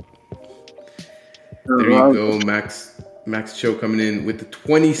 There you go, Max. Max Cho coming in with the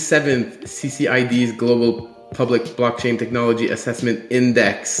 27th CCID's Global Public Blockchain Technology Assessment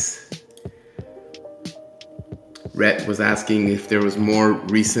Index. Rhett was asking if there was more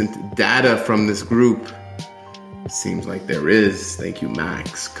recent data from this group. Seems like there is. Thank you,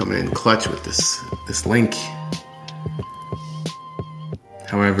 Max, coming in clutch with this link.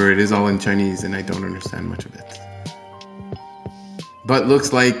 However, it is all in Chinese and I don't understand much of it. But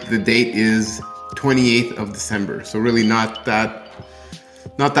looks like the date is 28th of December. So really not that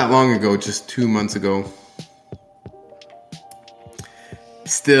long ago, just 2 months ago.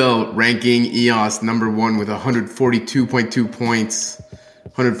 Still ranking EOS number 1 with 142.2 points.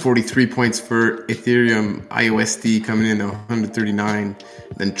 143 points for Ethereum. IOST coming in at 139.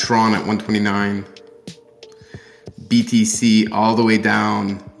 Then Tron at 129. BTC all the way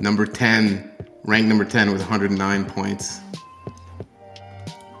down, number 10, ranked number 10 with 109 points.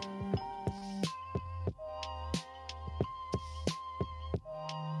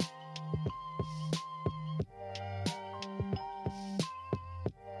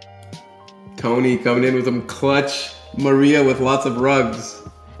 Tony coming in with some clutch. Maria with lots of rugs.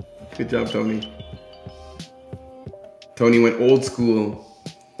 Good job, Tony. Tony went old school.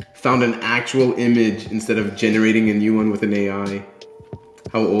 Found an actual image instead of generating a new one with an AI.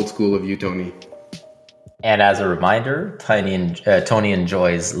 How old school of you, Tony. And as a reminder, Tony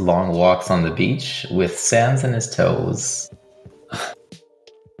enjoys long walks on the beach with sands in his toes,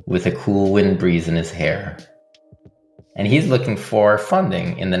 with a cool wind breeze in his hair. And he's looking for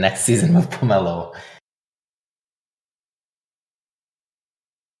funding in the next season of Pomelo.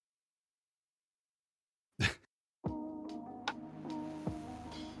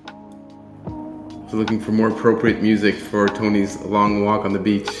 So looking for more appropriate music for Tony's long walk on the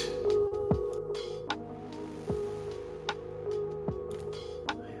beach.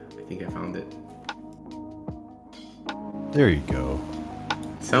 I think I found it. There you go.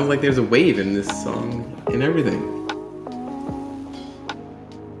 Sounds like there's a wave in this song and everything.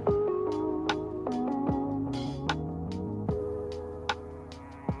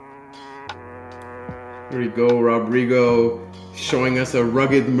 Here we go, Rodrigo. Showing us a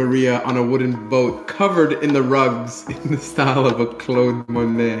rugged Maria on a wooden boat covered in the rugs in the style of a Claude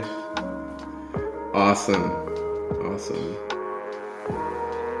Monet. Awesome.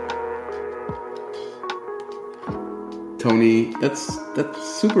 Tony, that's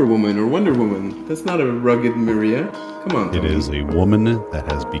Superwoman or Wonder Woman. That's not a rugged Maria. Come on, Tony. It is a woman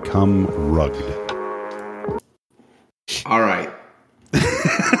that has become rugged. All right.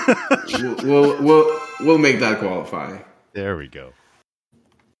 we'll make that qualify. There we go.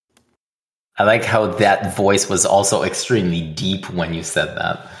 I like how that voice was also extremely deep when you said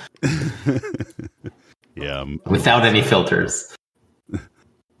that. Yeah. Without any filters.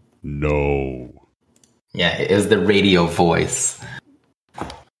 No. Yeah, it was the radio voice.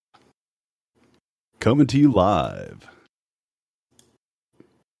 Coming to you live.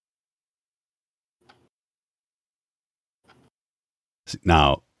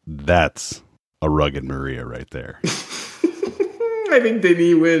 Now, that's a rugged Maria right there. I think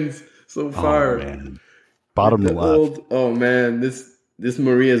Denis wins so far. Oh, man. Bottom left. Oh man, this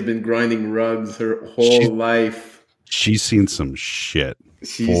Maria's been grinding rugs her whole life. She's seen some shit.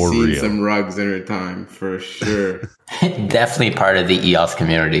 She's seen some rugs in her time, for sure. Definitely part of the EOS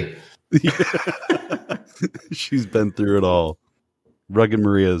community. She's been through it all. Rugged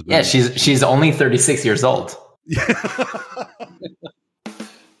Maria's been. Yeah, she's only 36 years old.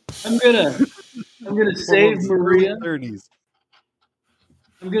 I'm gonna save Maria. 30s.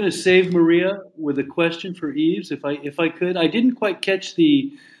 I'm gonna save Maria with a question for Yves, if I could. I didn't quite catch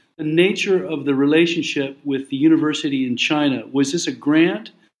the nature of the relationship with the university in China. Was this a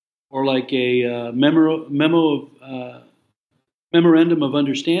grant or like a memorandum of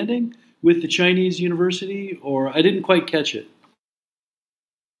understanding with the Chinese university? Or I didn't quite catch it.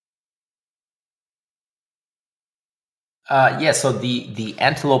 So the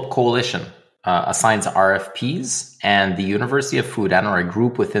Antelope Coalition assigns RFPs, and the University of Fudan, or a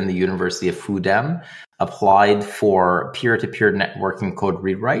group within the University of Fudan, applied for peer-to-peer networking code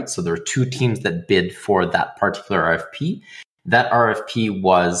rewrite. So there are two teams that bid for that particular RFP. That RFP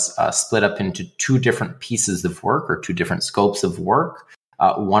was split up into two different pieces of work, or two different scopes of work.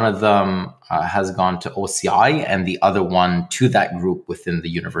 One of them has gone to OCI, and the other one to that group within the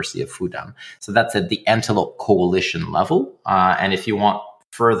University of Fudan. So that's at the Antelope Coalition level. And if you want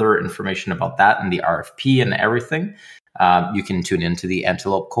further information about that and the RFP and everything, you can tune into the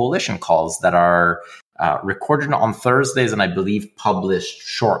Antelope Coalition calls that are recorded on Thursdays and I believe published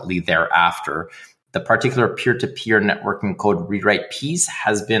shortly thereafter. the particular peer-to-peer networking code rewrite piece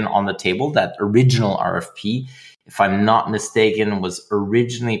has been on the table. That original RFP, if I'm not mistaken, was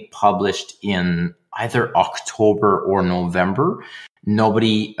originally published in either October or November.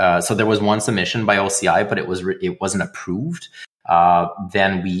 Nobody, so there was one submission by OCI, but it wasn't approved.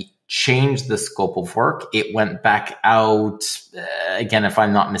 Then we changed the scope of work. It went back out again, if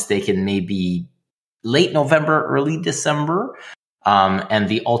I'm not mistaken, maybe late November, early December. And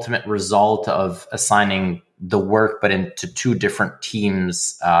the ultimate result of assigning the work, but into two different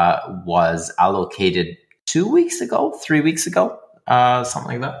teams, was allocated 3 weeks ago,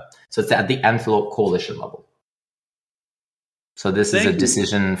 something like that. So it's at the Antelope Coalition level. So this is a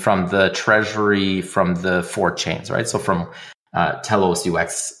decision from the Treasury, from the 4 chains, right? So from Telos,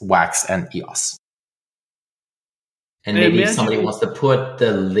 UX, Wax, and EOS. And maybe somebody wants to put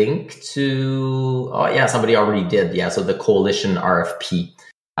the link to... Oh, yeah, somebody already did. Yeah, so the Coalition RFP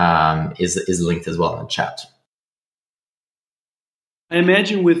is linked as well in the chat. I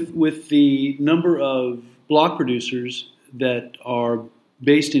imagine with the number of block producers that are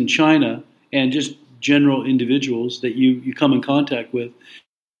based in China and just general individuals that you come in contact with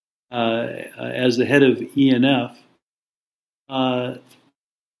as the head of ENF,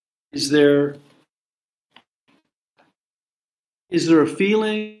 is there a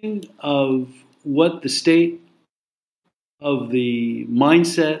feeling of what the state of the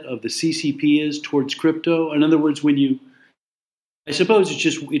mindset of the CCP is towards crypto? In other words, I suppose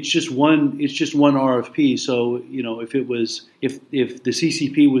it's just one RFP. So if the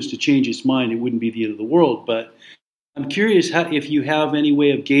CCP was to change its mind, it wouldn't be the end of the world. But I'm curious if you have any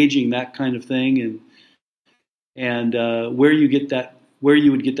way of gauging that kind of thing, and where you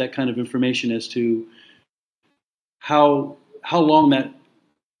would get that kind of information as to how long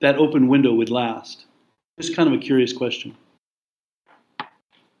that open window would last. Just kind of a curious question.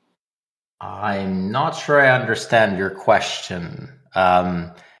 I'm not sure I understand your question.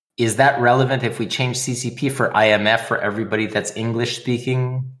 Is that relevant if we change CCP for IMF for everybody that's English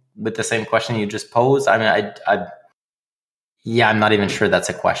speaking with the same question you just posed? I mean, I'm not even sure that's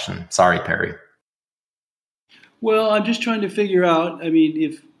a question. Sorry, Perry. Well, I'm just trying to figure out. I mean,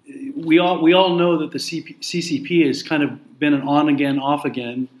 if we all know that the CCP has kind of been an on again, off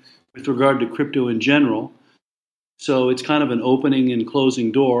again with regard to crypto in general. So it's kind of an opening and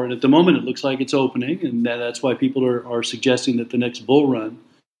closing door. And at the moment, it looks like it's opening. And that's why people are suggesting that the next bull run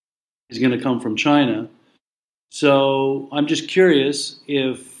is going to come from China. So I'm just curious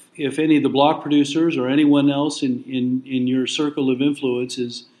if any of the block producers or anyone else in your circle of influence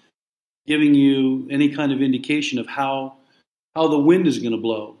is giving you any kind of indication of how the wind is going to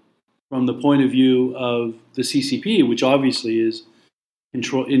blow from the point of view of the CCP, which obviously is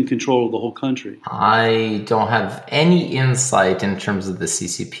in control of the whole country. I don't have any insight in terms of the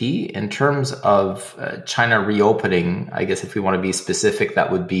CCP. In terms of China reopening, I guess if we want to be specific, that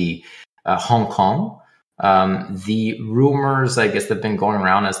would be Hong Kong. The rumors, I guess, that have been going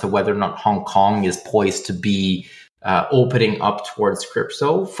around as to whether or not Hong Kong is poised to be opening up towards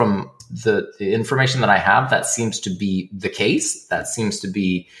crypto. From the information that I have, that seems to be the case. That seems to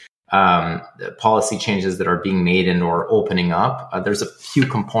be the policy changes that are being made and or opening up. There's a few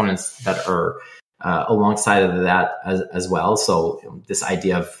components that are alongside of that as well. So this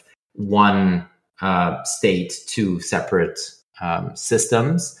idea of one state, two separate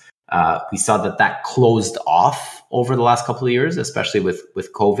systems. We saw that closed off over the last couple of years, especially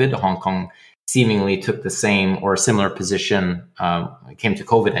with COVID. Hong Kong seemingly took the same or similar position, came to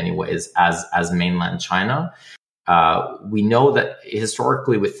COVID anyways, as mainland China. We know that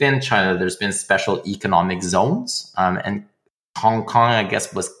historically within China, there's been special economic zones, and Hong Kong, I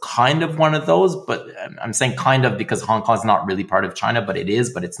guess, was kind of one of those, but I'm saying kind of because Hong Kong is not really part of China, but it is,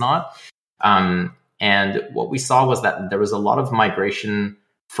 but it's not. And what we saw was that there was a lot of migration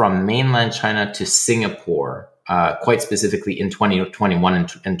from mainland China to Singapore, quite specifically in 2021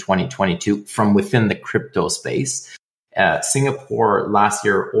 and 2022 from within the crypto space. Singapore last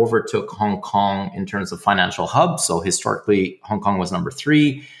year overtook Hong Kong in terms of financial hub. So historically, Hong Kong was number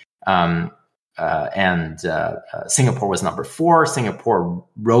 3, and Singapore was number 4. Singapore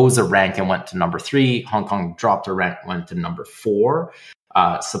rose a rank and went to number 3. Hong Kong dropped a rank, went to number 4.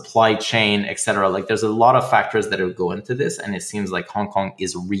 Supply chain, etc. Like there's a lot of factors that will go into this, and it seems like Hong Kong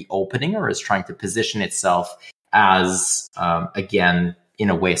is reopening or is trying to position itself as, again, in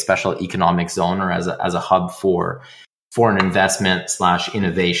a way, special economic zone or as a hub for foreign investment /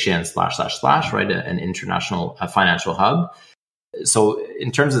 innovation / right, an international financial hub. So in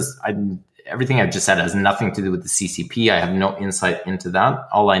terms of everything I've just said has nothing to do with the CCP. I have no insight into that.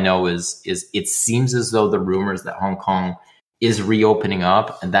 All I know is it seems as though the rumors that Hong Kong is reopening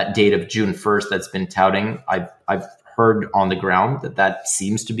up, and that date of June 1st that's been touting, I've heard on the ground that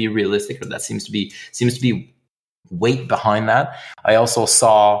seems to be realistic, or that seems to be weight behind that. I also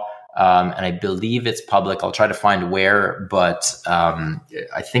saw, and I believe it's public, I'll try to find where, but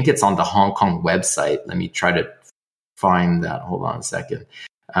I think it's on the Hong Kong website. Let me try to find that. Hold on a second.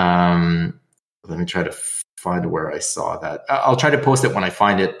 Let me try to find where I saw that. I'll try to post it when I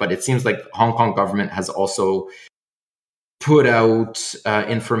find it, but it seems like Hong Kong government has also put out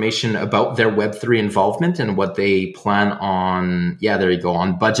information about their Web3 involvement and what they plan on. Yeah, there you go,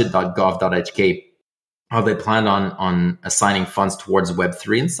 on budget.gov.hk. How they plan on assigning funds towards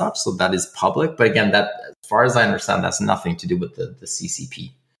Web3 and such. So that is public. But again, that, as far as I understand, that's nothing to do with the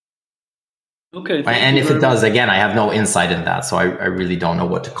CCP. Okay. And if it does, again, I have no insight in that. So I really don't know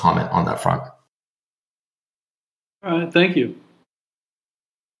what to comment on that front. All right. Thank you.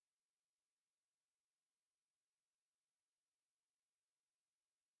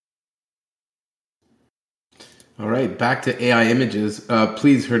 All right, back to AI images.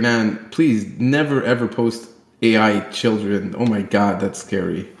 Please, Hernan, please never ever post AI children. Oh my God, that's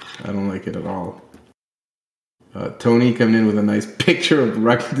scary. I don't like it at all. Tony coming in with a nice picture of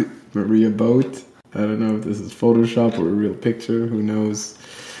the Maria boat. I don't know if this is Photoshop or a real picture. Who knows?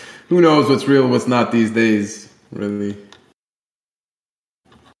 Who knows what's real, what's not these days, really.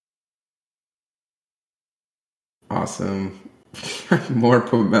 Awesome. More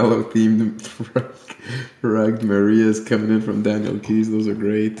Pomelo themed rugged Marias coming in from Daniel Keys. Those are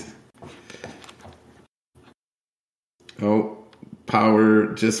great. Oh, power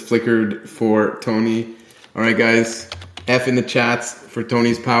just flickered for Tony. All right, guys. F in the chats for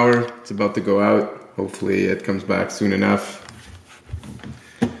Tony's power. It's about to go out. Hopefully it comes back soon enough.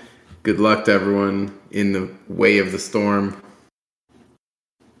 Good luck to everyone in the way of the storm.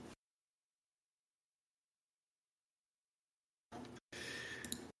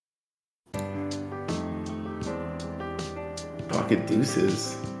 Pocket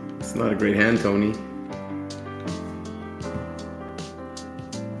deuces. It's not a great hand, Tony.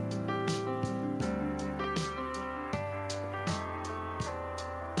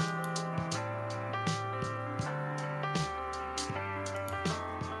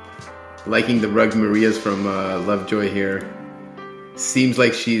 Liking the rugged Marias from Lovejoy here. Seems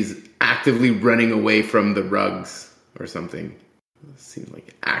like she's actively running away from the rugs or something. Seems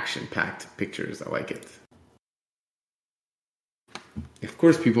like action-packed pictures. I like it. Of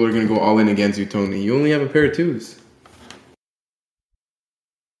course people are going to go all in against you, Tony. You only have a pair of twos.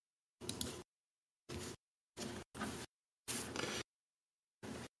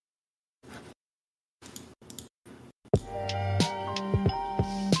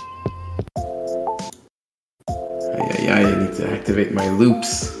 I need to activate my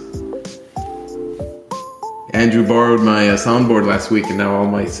loops. Andrew borrowed my soundboard last week and now all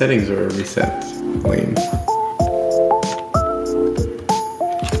my settings are reset. Lame.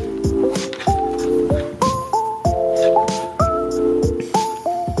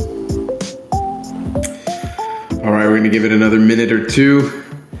 Alright, we're going to give it another minute or two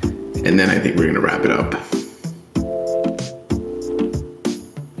and then I think we're going to wrap it up.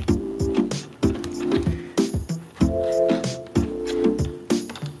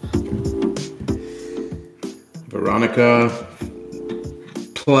 Veronica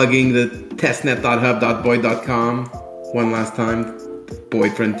plugging the testnet.hub.boyd.com one last time.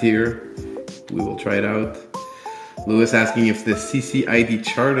 Boyd Frontier. We will try it out. Lewis asking if the CCID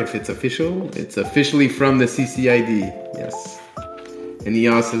chart, if it's official. It's officially from the CCID. Yes. And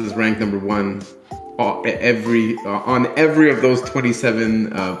EOS is ranked number 1 on every of those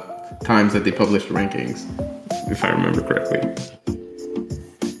 27 times that they published rankings, if I remember correctly.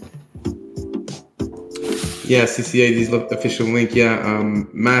 Yeah, CCID's official link. Yeah,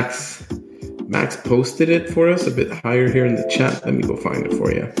 Max posted it for us a bit higher here in the chat. Let me go find it for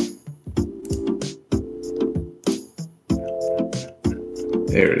you.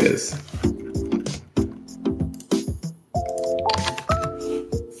 There it is.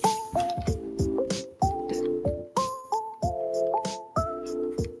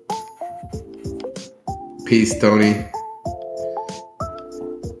 Peace, Tony.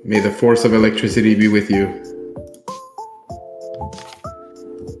 May the force of electricity be with you.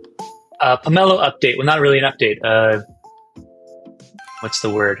 Pomelo update. Well, not really an update. What's the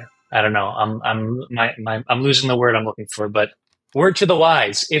word? I don't know. I'm losing the word I'm looking for. But word to the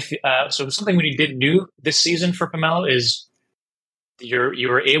wise. If so, something we did new this season for Pomelo is you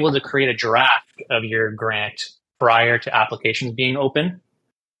were able to create a draft of your grant prior to applications being open.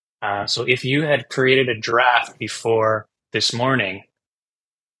 So if you had created a draft before this morning,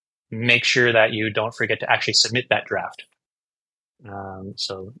 make sure that you don't forget to actually submit that draft.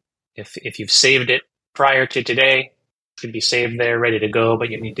 So if you've saved it prior to today, it should be saved there, ready to go, but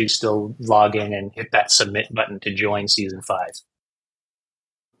you need to still log in and hit that submit button to join season 5.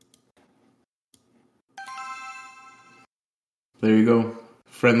 There you go.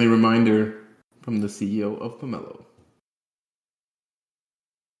 Friendly reminder from the CEO of Pomelo.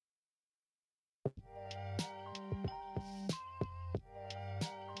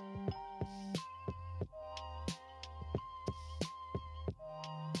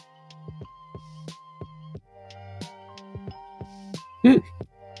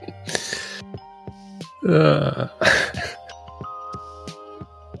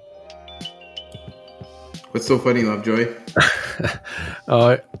 What's so funny, Lovejoy?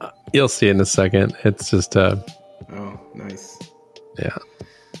 Oh, you'll see in a second. It's just oh, nice. Yeah.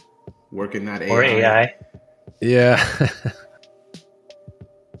 Working that AI. Or AI. Yeah.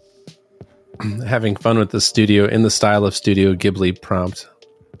 Having fun with the studio in the style of Studio Ghibli prompt.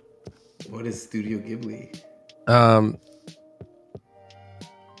 What is Studio Ghibli?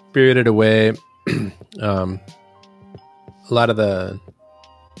 Spirited Away.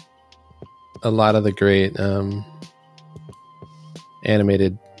 A lot of the great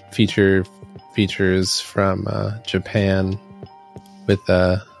animated features from Japan with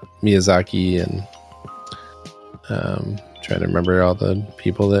Miyazaki and trying to remember all the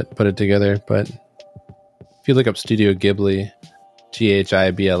people that put it together. But if you look up Studio Ghibli,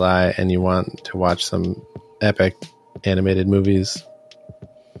 Ghibli, and you want to watch some epic animated movies,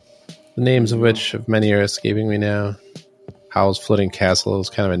 the names of which of many are escaping me now. Howl's Floating Castle is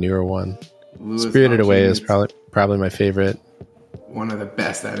kind of a newer one. Spirited Away is probably my favorite. One of the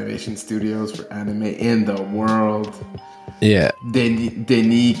best animation studios for anime in the world. Yeah.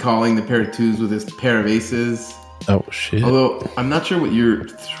 Denis calling the pair of twos with his pair of aces. Oh, shit. Although, I'm not sure what your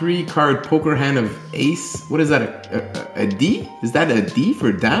 3-card poker hand of ace... What is that, a D? Is that a D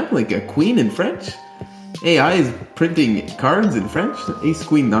for dame? Like a queen in French? AI is printing cards in French? Ace,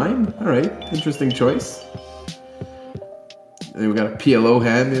 queen, 9? Alright, interesting choice. And we got a PLO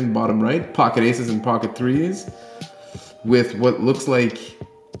hand in bottom right. Pocket aces and pocket threes. With what looks like...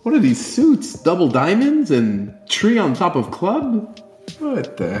 What are these suits? Double diamonds and tree on top of club?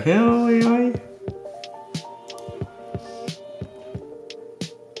 What the hell, AI?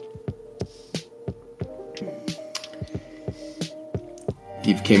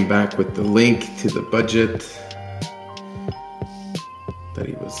 Eve came back with the link to the budget that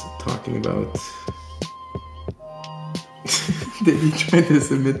he was talking about. Did he try to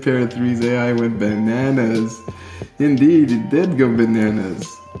submit pair of threes? AI went bananas. Indeed, it did go bananas.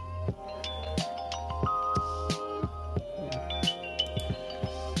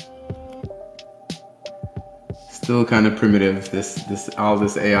 Still kind of primitive, all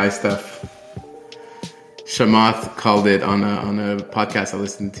this AI stuff. Shamath called it on a podcast I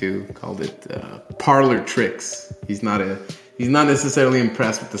listened to, called it parlor tricks. He's not necessarily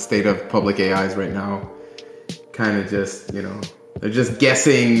impressed with the state of public AIs right now. Kind of just, they're just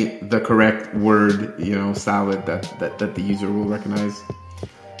guessing the correct word, salad that the user will recognize.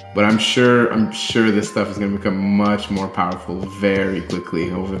 But I'm sure this stuff is going to become much more powerful very quickly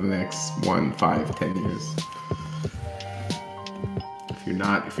over the next 1, 5, 10 years.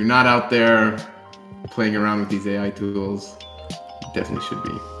 If you're not out there playing around with these AI tools, you definitely should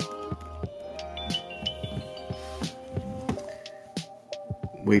be.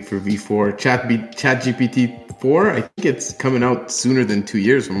 Wait for V4. ChatGPT 4, I think it's coming out sooner than 2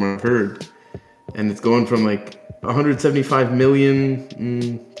 years from what I've heard. And it's going from like 175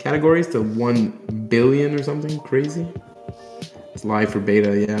 million categories to 1 billion or something crazy. It's live for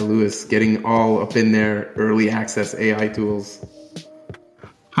beta. Yeah, Lewis getting all up in there. Early access AI tools.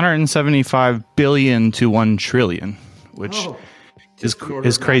 175 billion to 1 trillion, which is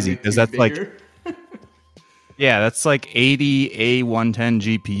crazy because that's bigger. Like, yeah, that's like 80 A110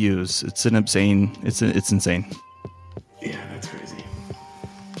 GPUs. It's an insane. It's insane. Yeah, that's crazy.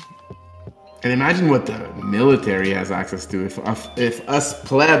 And imagine what the military has access to. If us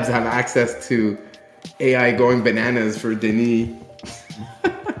plebs have access to AI going bananas for Denis.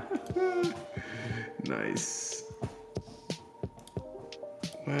 Nice.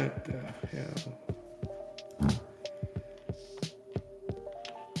 What the hell?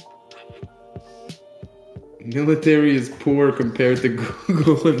 Military is poor compared to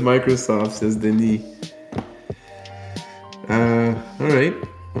Google and Microsoft, says Denis. Alright.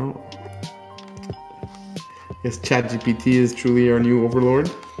 Well, I guess ChatGPT is truly our new overlord.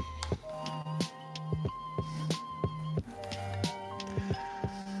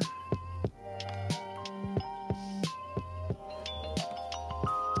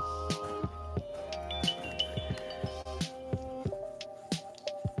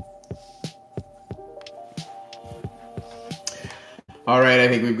 All right, I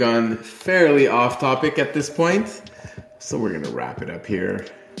think we've gone fairly off topic at this point, so we're going to wrap it up here.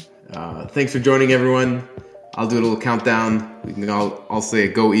 Thanks for joining, everyone. I'll do a little countdown. We can all say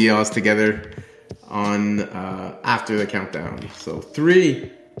go EOS together on after the countdown. So 3,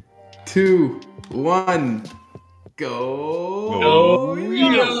 2, 1, go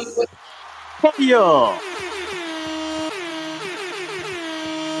EOS! Fire!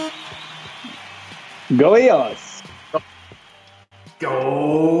 Go EOS!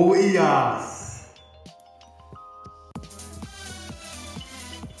 Go EOS!